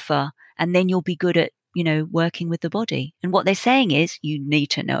geographer, and then you'll be good at working with the body. And what they're saying is you need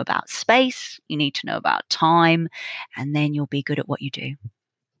to know about space, you need to know about time, and then you'll be good at what you do.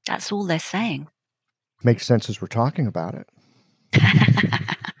 That's all they're saying. Makes sense as we're talking about it.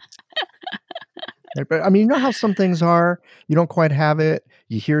 But I mean, you know how some things are, you don't quite have it,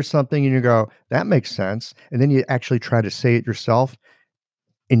 you hear something and you go, that makes sense. And then you actually try to say it yourself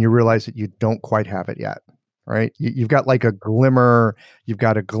and you realize that you don't quite have it yet, right? You've got like a glimmer, you've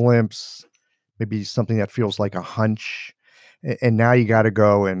got a glimpse, maybe something that feels like a hunch. And now you got to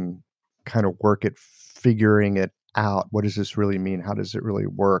go and kind of work at figuring it out. What does this really mean? How does it really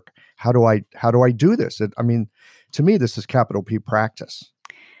work? How do I do this? To me, this is capital P practice.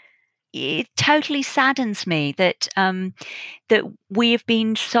 It totally saddens me that that we have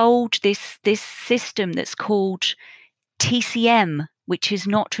been sold this system that's called TCM, which is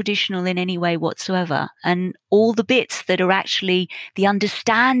not traditional in any way whatsoever, and all the bits that are actually the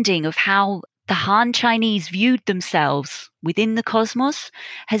understanding of how the Han Chinese viewed themselves within the cosmos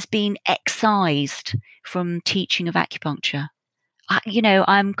has been excised from teaching of acupuncture.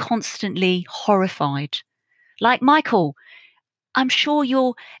 I'm constantly horrified. Like Michael, I'm sure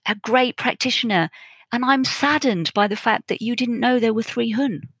you're a great practitioner, and I'm saddened by the fact that you didn't know there were 3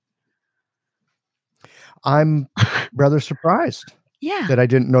 Hun. I'm rather surprised Yeah, that I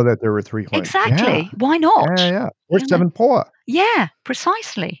didn't know that there were 3 Hun. exactly. Yeah. Why not? Yeah. Or You know? 7 Poa. Yeah,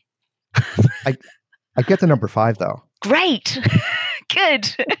 precisely. I get the number 5, though. Great.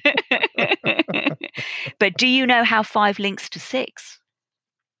 Good. But do you know how 5 links to 6?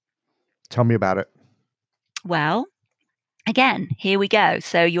 Tell me about it. Well, again, here we go.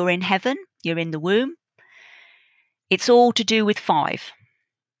 So you're in heaven, you're in the womb. It's all to do with 5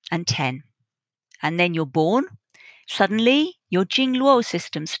 and 10. And then you're born. Suddenly, your Jing Luo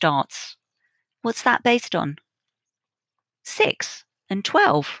system starts. What's that based on? 6 and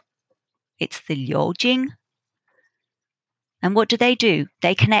 12. It's the Liu Jing. And what do?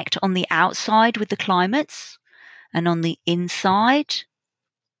 They connect on the outside with the climates, and on the inside,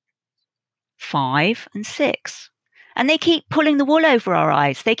 5 and 6. And they keep pulling the wool over our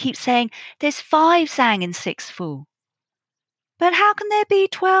eyes. They keep saying, there's 5 Zhang and 6 Fu. But how can there be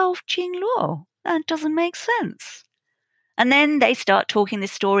 12 Jing Luo? That doesn't make sense. And then they start talking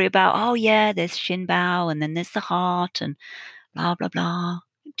this story about, oh yeah, there's Xin Bao, and then there's the heart, and blah, blah, blah.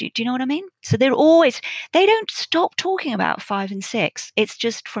 Do you know what I mean? So they don't stop talking about 5 and 6. It's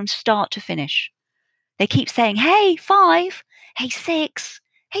just from start to finish. They keep saying, hey, 5, hey, 6,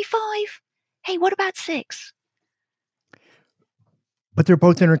 hey, 5, hey, what about 6? But they're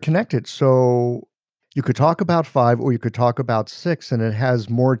both interconnected. So you could talk about 5 or you could talk about 6, and it has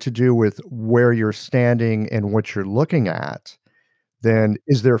more to do with where you're standing and what you're looking at than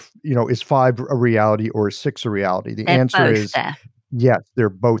is 5 a reality or is 6 a reality? The They're answer both is there. yes, they're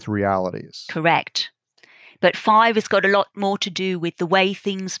both realities. Correct. But 5 has got a lot more to do with the way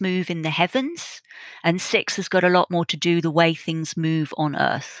things move in the heavens, and 6 has got a lot more to do the way things move on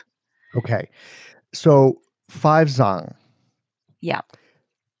Earth. Okay. So 5 Zhang. Yeah.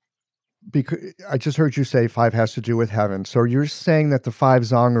 Because I just heard you say 5 has to do with heaven. So you're saying that the 5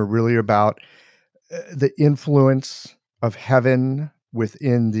 Zhang are really about the influence of heaven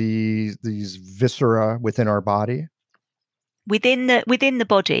within these viscera within our body? Within the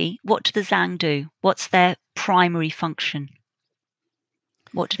body, what do the Zhang do? What's their primary function?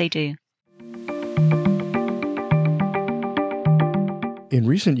 What do they do? In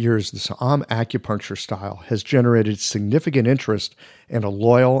recent years, the Sa'am acupuncture style has generated significant interest and a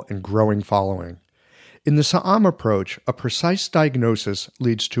loyal and growing following. In the Sa'am approach, a precise diagnosis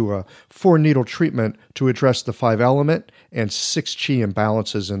leads to a 4-needle treatment to address the 5-element and 6 qi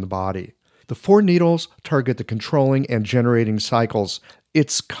imbalances in the body. The 4 needles target the controlling and generating cycles.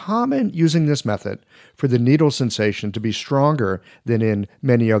 It's common using this method for the needle sensation to be stronger than in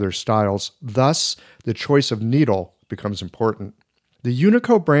many other styles. Thus, the choice of needle becomes important. The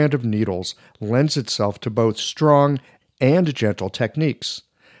Unico brand of needles lends itself to both strong and gentle techniques.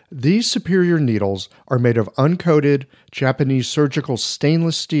 These superior needles are made of uncoated Japanese surgical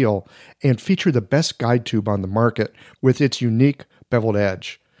stainless steel and feature the best guide tube on the market with its unique beveled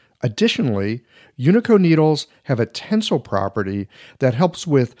edge. Additionally, Unico needles have a tensile property that helps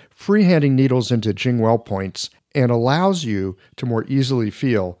with freehanding needles into Jingwell points and allows you to more easily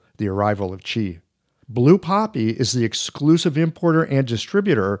feel the arrival of qi. Blue Poppy is the exclusive importer and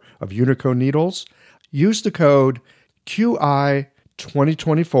distributor of Unico needles. Use the code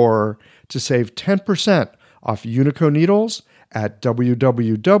QI2024 to save 10% off Unico needles at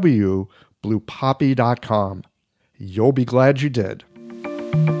www.bluepoppy.com. You'll be glad you did.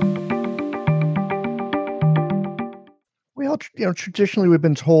 Well, traditionally we've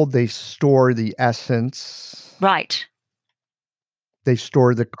been told they store the essence. Right. They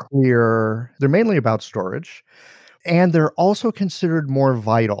store the clear. They're mainly about storage. And they're also considered more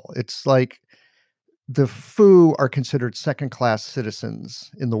vital. It's like the Fu are considered second-class citizens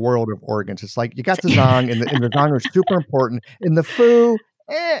in the world of organs. It's like you got the Zhang, and the Zhang are super important. And the Fu,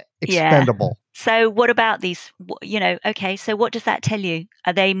 expendable. Yeah. So what about these, okay, so what does that tell you?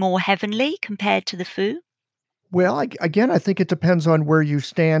 Are they more heavenly compared to the Fu? Well, again, I think it depends on where you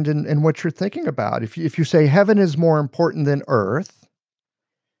stand and what you're thinking about. If you say heaven is more important than earth,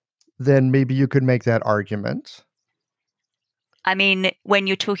 then maybe you could make that argument. I mean, when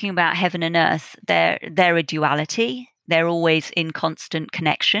you're talking about heaven and earth, they're a duality. They're always in constant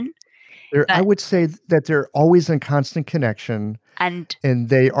connection. I would say that they're always in constant connection, and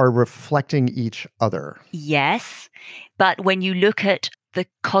they are reflecting each other. Yes, but when you look at the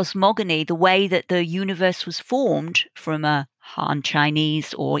cosmogony, the way that the universe was formed from a Han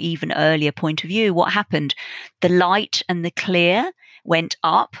Chinese or even earlier point of view, what happened? The light and the clear went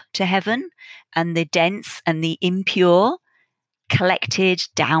up to heaven, and the dense and the impure collected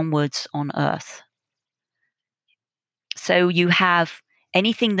downwards on earth. So you have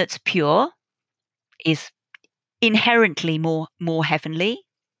anything that's pure is inherently more heavenly,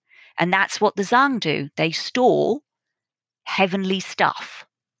 and that's what the Zhang do. They store heavenly stuff.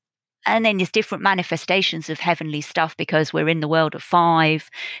 And then there's different manifestations of heavenly stuff because we're in the world of 5.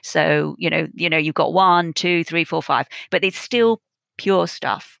 So, you've got 1, 2, 3, 4, 5, but it's still pure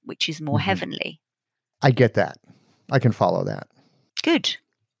stuff, which is more heavenly. I get that. I can follow that. Good.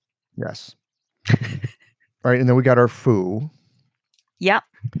 Yes. All right. And then we got our Fu. Yep.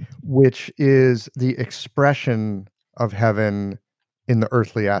 Which is the expression of heaven in the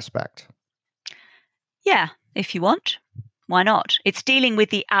earthly aspect. Yeah, if you want. Why not? It's dealing with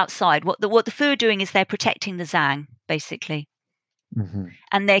the outside. What the Fu are doing is they're protecting the Zhang, basically.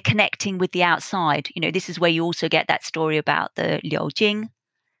 And they're connecting with the outside. This is where you also get that story about the Liu Jing.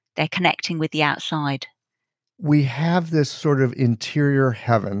 They're connecting with the outside. We have this sort of interior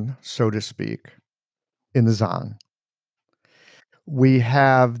heaven, so to speak, in the Zhang. We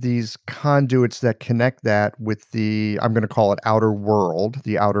have these conduits that connect that with the, I'm going to call it outer world,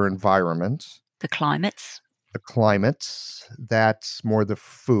 the outer environment. The climates. The climates. That's more the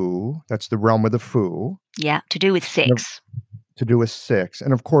Fu. That's the realm of the Fu. Yeah, to do with 6. To do with 6.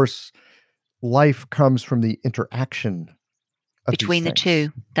 And of course, life comes from the interaction between the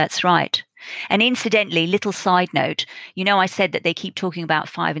two. That's right. And incidentally, little side note, I said that they keep talking about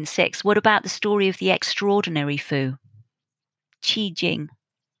 5 and 6. What about the story of the extraordinary Fu? Qi Jing.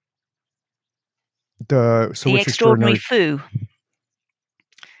 The extraordinary Fu.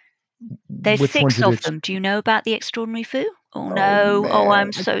 There's 6 of them. Do you know about the extraordinary Fu? Oh, no. Man. Oh,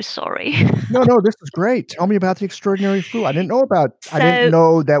 I'm so sorry. No, this is great. Tell me about the extraordinary Fu. I didn't know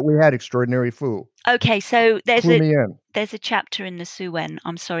that we had extraordinary Fu. Okay, so there's Clue me in. There's a chapter in the Su Wen.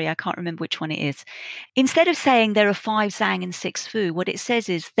 I'm sorry, I can't remember which one it is. Instead of saying there are 5 Zhang and 6 Fu, what it says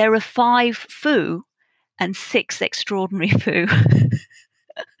is there are 5 Fu and 6 extraordinary Fu.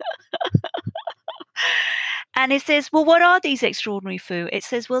 And it says, well, what are these extraordinary Fu? It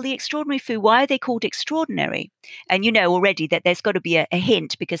says, well, the extraordinary Fu, why are they called extraordinary? And you know already that there's got to be a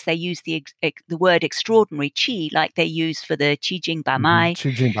hint because they use the word extraordinary, qi, like they use for the Qi Jing Ba Mai.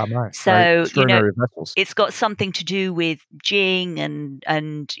 Qi Jing Ba Mai. So, extraordinary vessels. It's got something to do with Jing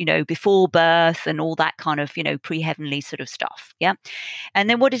and before birth and all that kind of, pre-heavenly sort of stuff. Yeah. And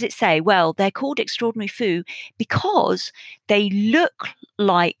then what does it say? Well, they're called extraordinary Fu because they look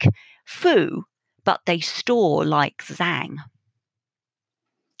like Fu, but they store like Zhang.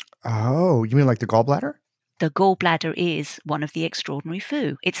 Oh, you mean like the gallbladder? The gallbladder is one of the extraordinary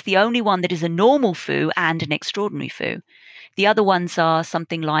Fu. It's the only one that is a normal Fu and an extraordinary Fu. The other ones are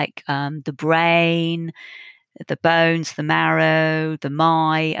something like the brain, the bones, the marrow, the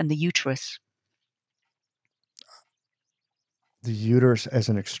Mai, and the uterus. The uterus as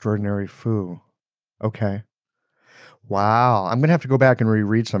an extraordinary Fu. Okay. Wow. I'm going to have to go back and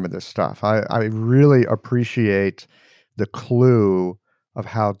reread some of this stuff. I really appreciate the clue of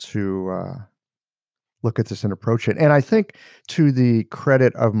how to look at this and approach it. And I think to the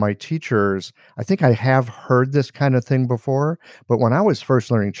credit of my teachers, I think I have heard this kind of thing before, but when I was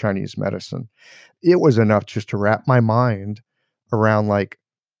first learning Chinese medicine, it was enough just to wrap my mind around like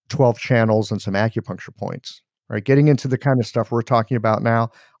 12 channels and some acupuncture points, right? Getting into the kind of stuff we're talking about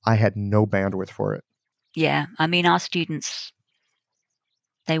now, I had no bandwidth for it. Yeah, I mean, our students,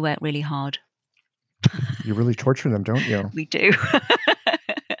 they work really hard. You really torture them, don't you? We do.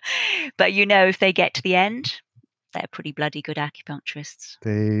 But if they get to the end, they're pretty bloody good acupuncturists.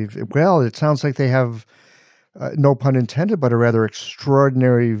 It sounds like they have, no pun intended, but a rather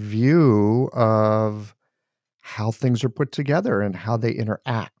extraordinary view of how things are put together and how they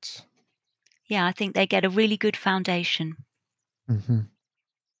interact. Yeah, I think they get a really good foundation. Mm-hmm.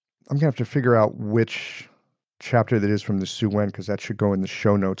 I'm going to have to figure out which chapter that is from the Su Wen because that should go in the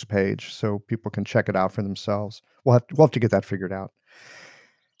show notes page so people can check it out for themselves. We'll have to get that figured out.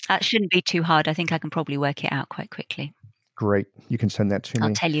 That shouldn't be too hard. I think I can probably work it out quite quickly. Great. You can send that to me.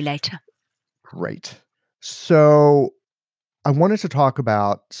 I'll tell you later. Great. So I wanted to talk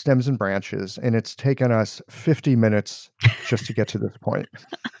about stems and branches, and it's taken us 50 minutes just to get to this point.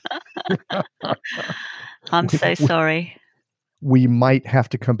 I'm so sorry. We might have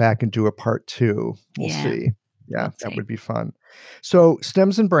to come back and do a part 2. We'll Yeah. see. Yeah, that would be fun. So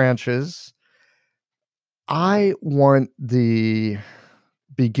stems and branches. I want the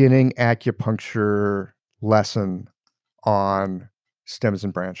beginning acupuncture lesson on stems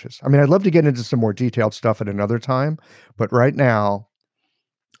and branches? I mean, I'd love to get into some more detailed stuff at another time, but right now,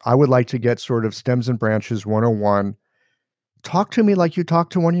 I would like to get sort of stems and branches 101. Talk to me like you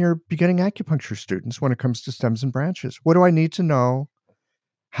talk to one of your beginning acupuncture students when it comes to stems and branches. What do I need to know?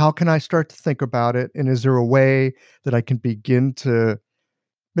 How can I start to think about it? And is there a way that I can begin to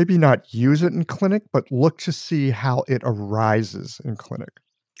maybe not use it in clinic, but look to see how it arises in clinic?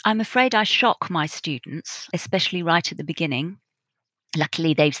 I'm afraid I shock my students, especially right at the beginning.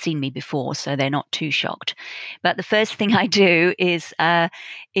 Luckily, they've seen me before, so they're not too shocked. But the first thing I do is I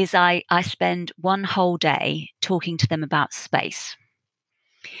spend one whole day talking to them about space.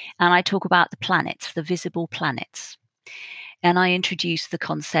 And I talk about the planets, the visible planets. And I introduce the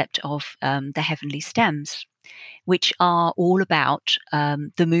concept of the heavenly stems, which are all about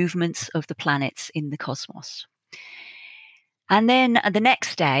the movements of the planets in the cosmos. And then the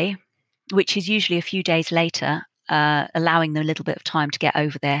next day, which is usually a few days later, allowing them a little bit of time to get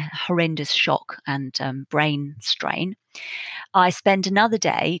over their horrendous shock and brain strain, I spend another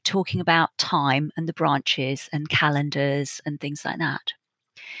day talking about time and the branches and calendars and things like that.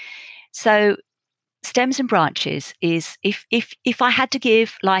 So stems and branches is if I had to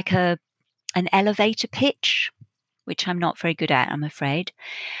give like an elevator pitch, which I'm not very good at, I'm afraid,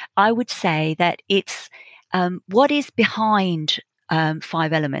 I would say that it's what is behind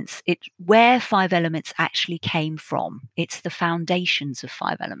five elements. It's where five elements actually came from. It's the foundations of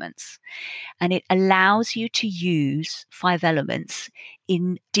five elements. And it allows you to use five elements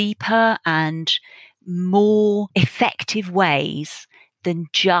in deeper and more effective ways than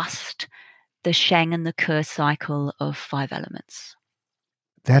just the Sheng and the Ke cycle of five elements.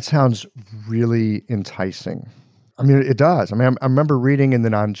 That sounds really enticing. I mean, it does. I mean, I remember reading in the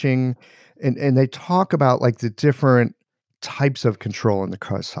Nanjing, and they talk about like the different types of control in the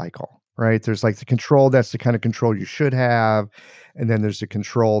Ke cycle, right? There's like the control that's the kind of control you should have, and then there's the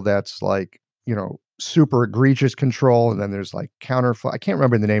control that's like, super egregious control, and then there's like counterflow. I can't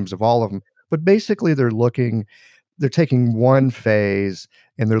remember the names of all of them, but basically they're taking one phase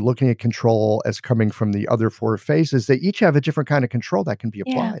and they're looking at control as coming from the other four phases. They each have a different kind of control that can be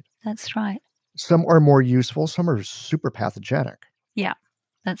applied. Yeah, that's right. Some are more useful, some are super pathogenic. Yeah,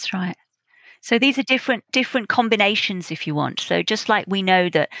 that's right. So these are different combinations if you want. So just like we know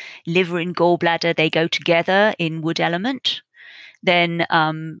that liver and gallbladder, they go together in wood element, then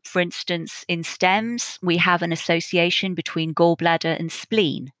for instance, in stems, we have an association between gallbladder and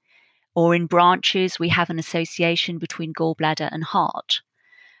spleen. Or in branches, we have an association between gallbladder and heart.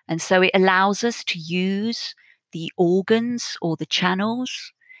 And so it allows us to use the organs or the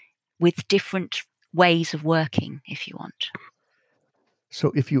channels with different ways of working, if you want.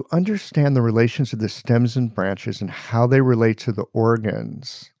 So if you understand the relations of the stems and branches and how they relate to the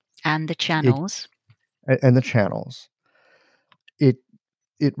organs And the channels. and the channels, it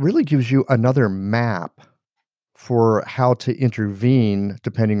really gives you another map for how to intervene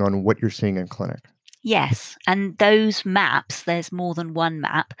depending on what you're seeing in clinic. Yes, and those maps, there's more than one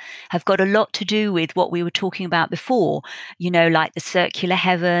map, have got a lot to do with what we were talking about before, like the circular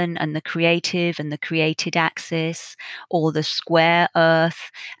heaven and the creative and the created axis, or the square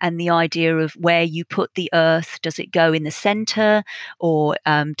earth, and the idea of where you put the earth. Does it go in the center, or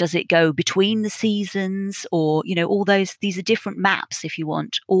does it go between the seasons, or, all those, these are different maps, if you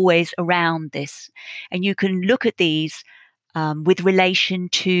want, always around this. And you can look at these with relation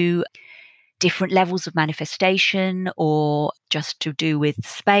to different levels of manifestation, or just to do with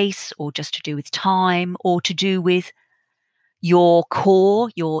space, or just to do with time, or to do with your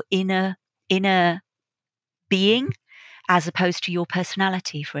core, your inner being, as opposed to your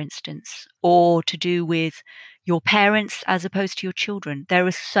personality, for instance, or to do with your parents as opposed to your children. There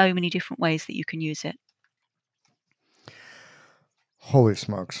are so many different ways that you can use it. Holy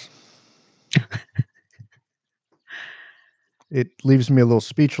smokes. It leaves me a little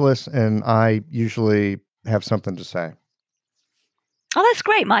speechless, and I usually have something to say. Oh, that's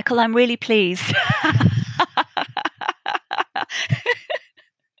great, Michael. I'm really pleased.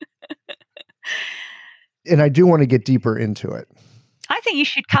 And I do want to get deeper into it. I think you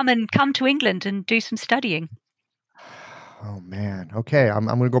should come to England and do some studying. Oh, man. Okay, I'm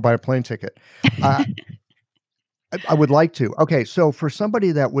going to go buy a plane ticket. I would like to. Okay, so for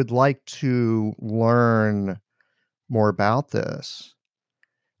somebody that would like to learn more about this,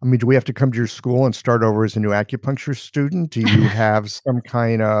 I mean, do we have to come to your school and start over as a new acupuncture student? Do you have some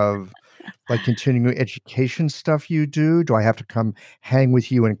kind of like continuing education stuff you do? Do I have to come hang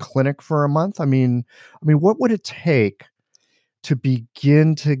with you in clinic for a month? I mean, what would it take to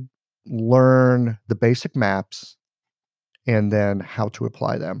begin to learn the basic maps and then how to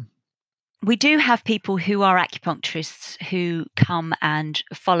apply them? We do have people who are acupuncturists who come and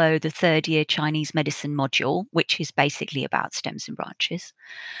follow the third year Chinese medicine module, which is basically about stems and branches.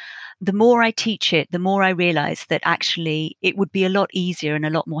 The more I teach it, the more I realize that actually it would be a lot easier and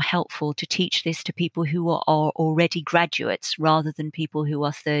a lot more helpful to teach this to people who are already graduates rather than people who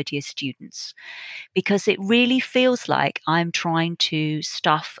are third year students, because it really feels like I'm trying to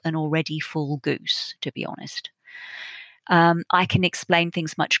stuff an already full goose, to be honest. I can explain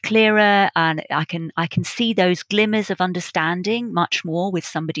things much clearer, and I can see those glimmers of understanding much more with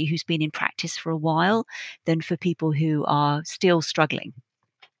somebody who's been in practice for a while than for people who are still struggling.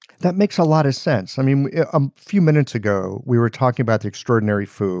 That makes a lot of sense. I mean, a few minutes ago, we were talking about the extraordinary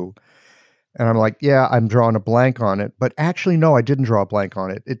Fu, and I'm like, yeah, I'm drawing a blank on it. But actually, no, I didn't draw a blank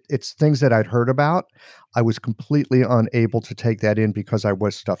on it. It's things that I'd heard about. I was completely unable to take that in because I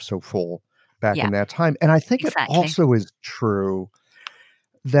was stuffed so full back Yeah, in that time. And I think it exactly. also is true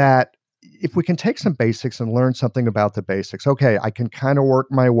that if we can take some basics and learn something about the basics, okay, I can kind of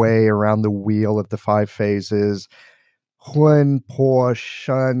work my way around the wheel of the 5 phases. Hun, Po,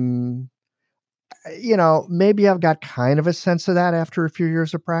 Shun, maybe I've got kind of a sense of that after a few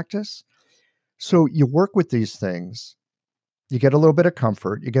years of practice. So you work with these things, you get a little bit of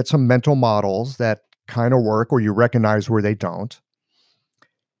comfort, you get some mental models that kind of work or you recognize where they don't.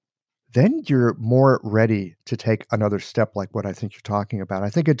 Then you're more ready to take another step like what I think you're talking about. I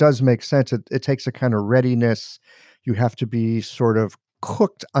think it does make sense. It takes a kind of readiness. You have to be sort of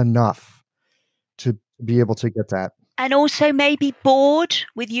cooked enough to be able to get that. And also maybe bored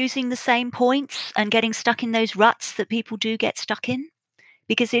with using the same points and getting stuck in those ruts that people do get stuck in.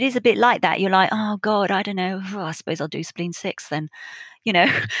 Because it is a bit like that. You're like, oh God, I don't know. Oh, I suppose I'll do spleen 6 then.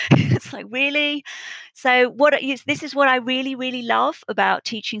 It's like, really? So this is what I really, really love about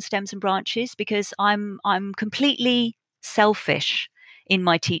teaching stems and branches, because I'm completely selfish in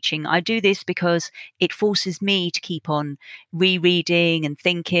my teaching. I do this because it forces me to keep on rereading and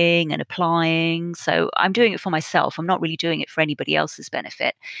thinking and applying. So I'm doing it for myself. I'm not really doing it for anybody else's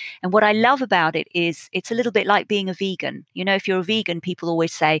benefit. And what I love about it is it's a little bit like being a vegan. If you're a vegan, people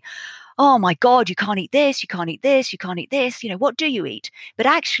always say, oh my God, you can't eat this, you can't eat this, you can't eat this. What do you eat? But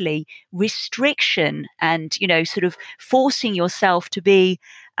actually, restriction and, sort of forcing yourself to be,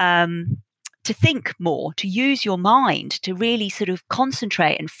 to think more, to use your mind, to really sort of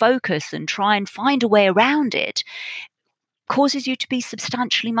concentrate and focus and try and find a way around it, causes you to be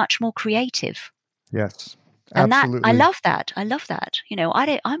substantially much more creative. Yes, And that, I absolutely. love that. I love that.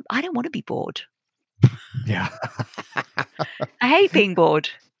 I don't want to be bored. Yeah. I hate being bored.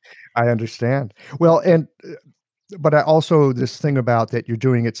 I understand. Well, but I also, this thing about that you're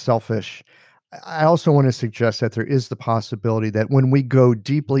doing it selfish. I also want to suggest that there is the possibility that when we go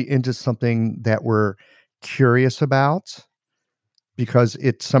deeply into something that we're curious about, because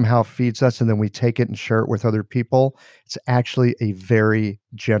it somehow feeds us and then we take it and share it with other people, it's actually a very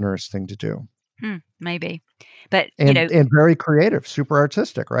generous thing to do. Maybe. But, And very creative, super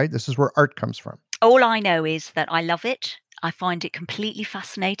artistic, right? This is where art comes from. all I know is that I love it. I find it completely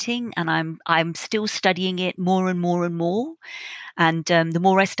fascinating, and I'm still studying it more and more and more. And the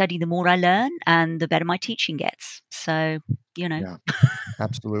more I study, the more I learn, and the better my teaching gets. So, Yeah,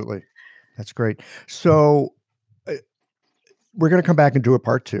 absolutely. That's great. So we're going to come back and do a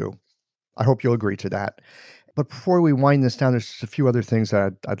part 2. I hope you'll agree to that. But before we wind this down, there's just a few other things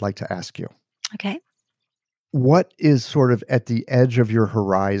that I'd like to ask you. Okay. What is sort of at the edge of your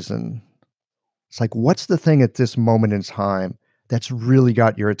horizon? It's like, what's the thing at this moment in time that's really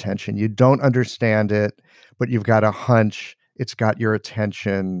got your attention? You don't understand it, but you've got a hunch. It's got your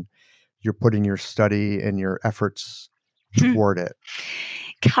attention. You're putting your study and your efforts toward it.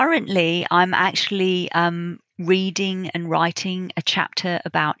 Currently, I'm actually reading and writing a chapter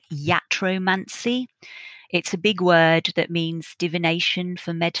about iatromancy. It's a big word that means divination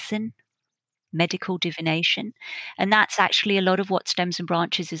for medicine. Medical divination. And that's actually a lot of what Stems and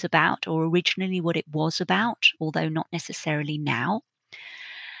Branches is about, or originally what it was about, although not necessarily now.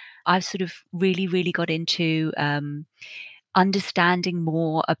 I've sort of really, really got into understanding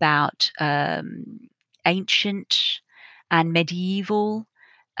more about ancient and medieval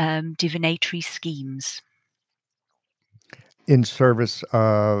divinatory schemes. In service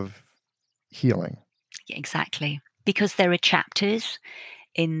of healing. Yeah, exactly. Because there are chapters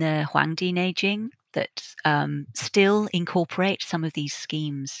in the Huangdi Neijing that still incorporate some of these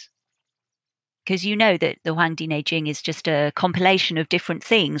schemes. Because that the Huangdi Neijing is just a compilation of different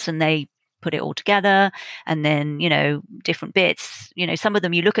things, and they put it all together, and then, different bits, some of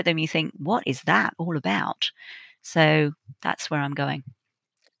them, you look at them, you think, what is that all about? So that's where I'm going.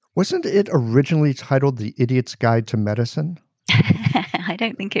 Wasn't it originally titled The Idiot's Guide to Medicine? I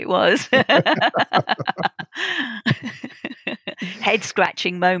don't think it was. Head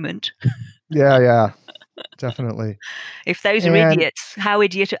scratching moment. Yeah, definitely. If those are And idiots, how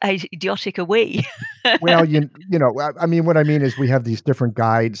idiotic are we? well, I mean, what I mean is we have these different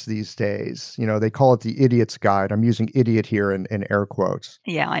guides these days. They call it the idiot's guide. I'm using idiot here in air quotes.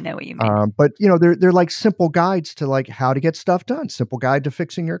 Yeah, I know what you mean. But they're like simple guides to like how to get stuff done. Simple guide to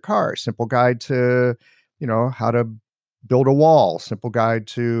fixing your car. Simple guide to, how to build a wall. Simple guide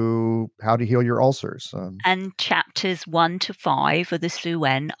to how to heal your ulcers. And chapters 1 to 5 of the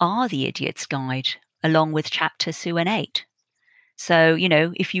Suen are the Idiot's Guide, along with chapter Suen 8. So,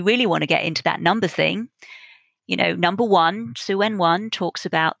 if you really want to get into that number thing, number 1, Suen 1 talks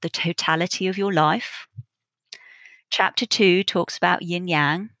about the totality of your life. Chapter 2 talks about yin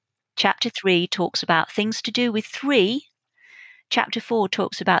yang. Chapter 3 talks about things to do with 3. Chapter 4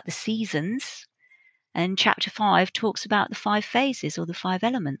 talks about the seasons. And chapter 5 talks about the 5 phases or the 5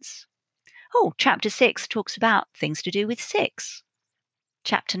 elements. Oh, chapter 6 talks about things to do with 6.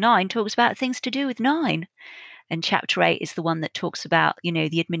 Chapter 9 talks about things to do with 9. And chapter 8 is the one that talks about,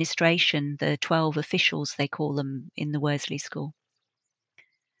 the administration, the 12 officials, they call them in the Worsley School.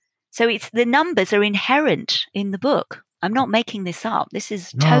 So the numbers are inherent in the book. I'm not making this up. This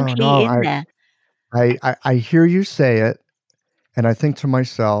is totally in there. I hear you say it, and I think to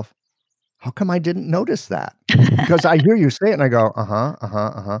myself, how come I didn't notice that? Because I hear you say it and I go,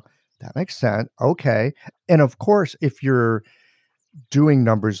 that makes sense. Okay. And of course, if you're doing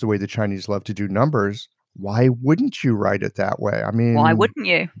numbers the way the Chinese love to do numbers, why wouldn't you write it that way? I mean, why wouldn't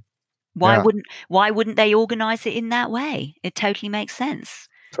you? Why wouldn't they organize it in that way? It totally makes sense.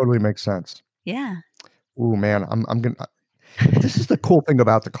 Totally makes sense. Yeah. Oh man, I'm gonna. This is the cool thing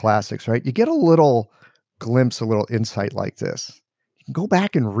about the classics, right? You get a little glimpse, a little insight like this. You can go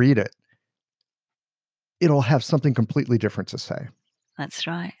back and read it. It'll have something completely different to say. That's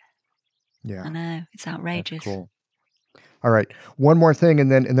right. Yeah. I know. It's outrageous. That's cool. All right. One more thing,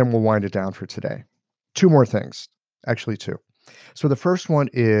 and then we'll wind it down for today. 2 more things. Actually, 2. So the first one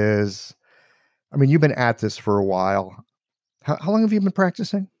is, I mean, you've been at this for a while. How long have you been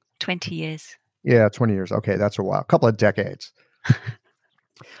practicing? 20 years. Yeah, 20 years. Okay, that's a while. A couple of decades.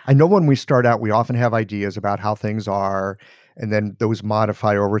 I know when we start out, we often have ideas about how things are, and then those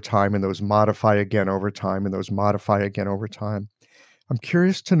modify over time, and those modify again over time, and those modify again over time. I'm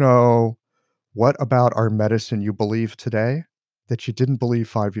curious to know what about our medicine you believe today that you didn't believe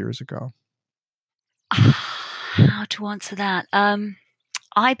 5 years ago? How to answer that?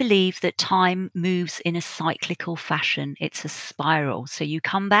 I believe that time moves in a cyclical fashion. It's a spiral. So you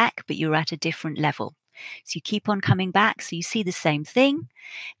come back, but you're at a different level. So you keep on coming back. So you see the same thing,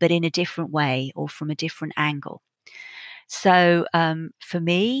 but in a different way or from a different angle. So for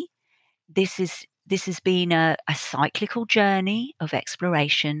me, this has been a cyclical journey of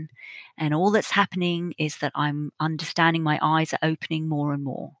exploration. And all that's happening is that I'm understanding, my eyes are opening more and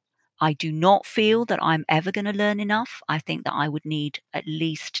more. I do not feel that I'm ever going to learn enough. I think that I would need at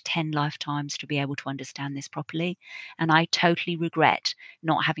least 10 lifetimes to be able to understand this properly. And I totally regret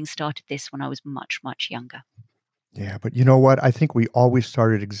not having started this when I was much, much younger. Yeah, but you know what? I think we always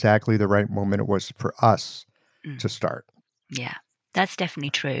started exactly the right moment it was for us to start. Yeah, that's definitely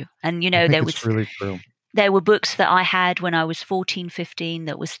true. And, it's really true. There were books that I had when I was 14, 15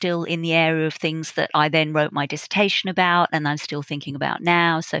 that were still in the area of things that I then wrote my dissertation about and I'm still thinking about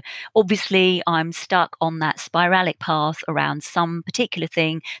now. So obviously I'm stuck on that spiralic path around some particular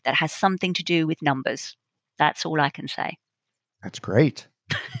thing that has something to do with numbers. That's all I can say. That's great.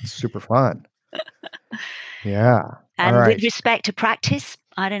 It's super fun. Yeah. And all right. with respect to practice,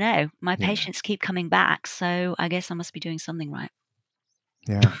 I don't know. My patients keep coming back. So I guess I must be doing something right.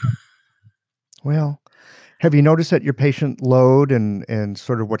 Yeah. Well, have you noticed that your patient load and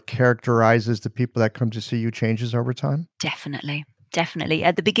sort of what characterizes the people that come to see you changes over time? Definitely.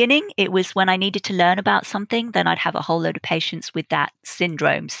 At the beginning, it was when I needed to learn about something, then I'd have a whole load of patients with that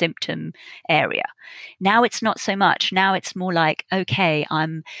symptom area. Now it's not so much. Now it's more like, okay,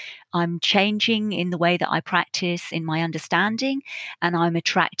 I'm changing in the way that I practice, in my understanding, and I'm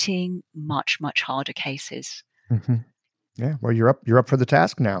attracting much, much harder cases. Mm-hmm. Yeah. Well, you're up for the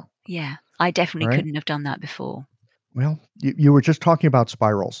task now. Yeah. I definitely couldn't have done that before. Well, you were just talking about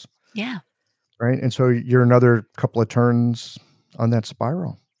spirals. Yeah. Right. And so you're another couple of turns on that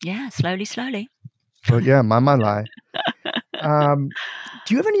spiral. Yeah. Slowly. So yeah, my lie. Do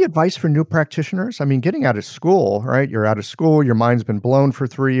you have any advice for new practitioners? I mean, getting out of school, right? You're out of school, your mind's been blown for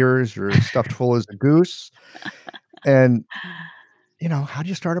 3 years, you're stuffed full as a goose. And, how do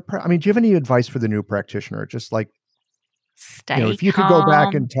you start I mean, do you have any advice for the new practitioner? Just like, stay if you calm. could go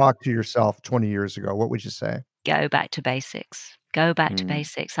back and talk to yourself 20 years ago, what would you say? Go back to basics. Go back to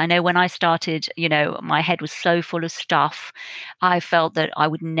basics. I know when I started, my head was so full of stuff. I felt that I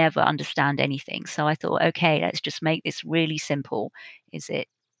would never understand anything. So I thought, okay, let's just make this really simple. Is it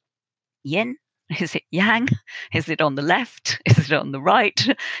yin? Is it yang? Is it on the left? Is it on the right?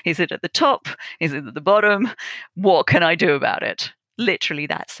 Is it at the top? Is it at the bottom? What can I do about it? Literally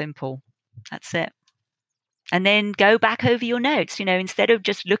that simple. That's it. And then go back over your notes, instead of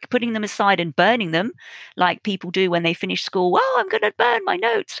just putting them aside and burning them like people do when they finish school. Oh, I'm going to burn my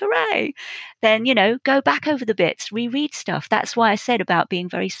notes. Hooray. Then, go back over the bits, reread stuff. That's why I said about being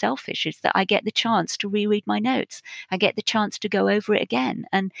very selfish, is that I get the chance to reread my notes. I get the chance to go over it again.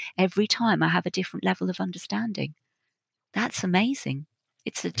 And every time I have a different level of understanding. That's amazing.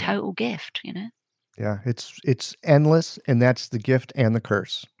 It's a total gift, Yeah, it's endless, and that's the gift and the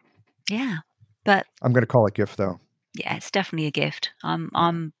curse. Yeah. But I'm going to call it gift, though. Yeah, it's definitely a gift. I'm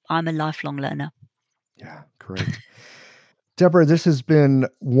a lifelong learner. Yeah, great. Deborah, this has been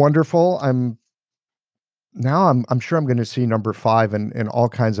wonderful. I'm sure I'm going to see number 5 in all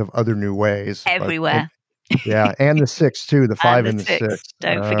kinds of other new ways. Everywhere. Yeah, and the 6 too, the 5 and the 6.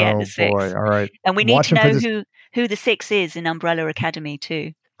 Don't forget the 6. Boy. All right. And we need to know who the 6 is in Umbrella Academy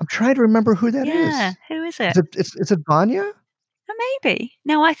too. I'm trying to remember who that is. Yeah, who is it? Is it Vanya? Maybe.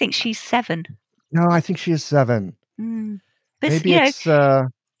 No, I think she's 7. No, I think she is 7. But, maybe it's I'm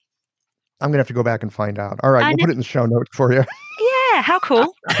going to have to go back and find out. All right, we'll put it in the show notes for you. Yeah, how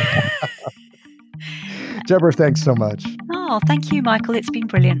cool. Deborah, thanks so much. Oh, thank you, Michael. It's been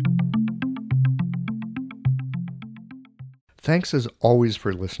brilliant. Thanks as always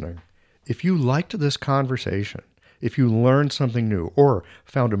for listening. If you liked this conversation, if you learned something new or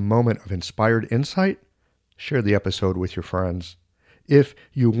found a moment of inspired insight, share the episode with your friends. If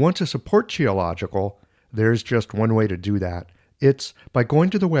you want to support Qiological, there's just one way to do that. It's by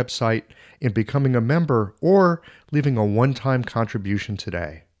going to the website and becoming a member or leaving a one-time contribution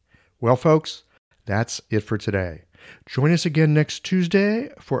today. Well, folks, that's it for today. Join us again next Tuesday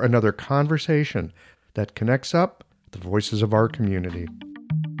for another conversation that connects up the voices of our community.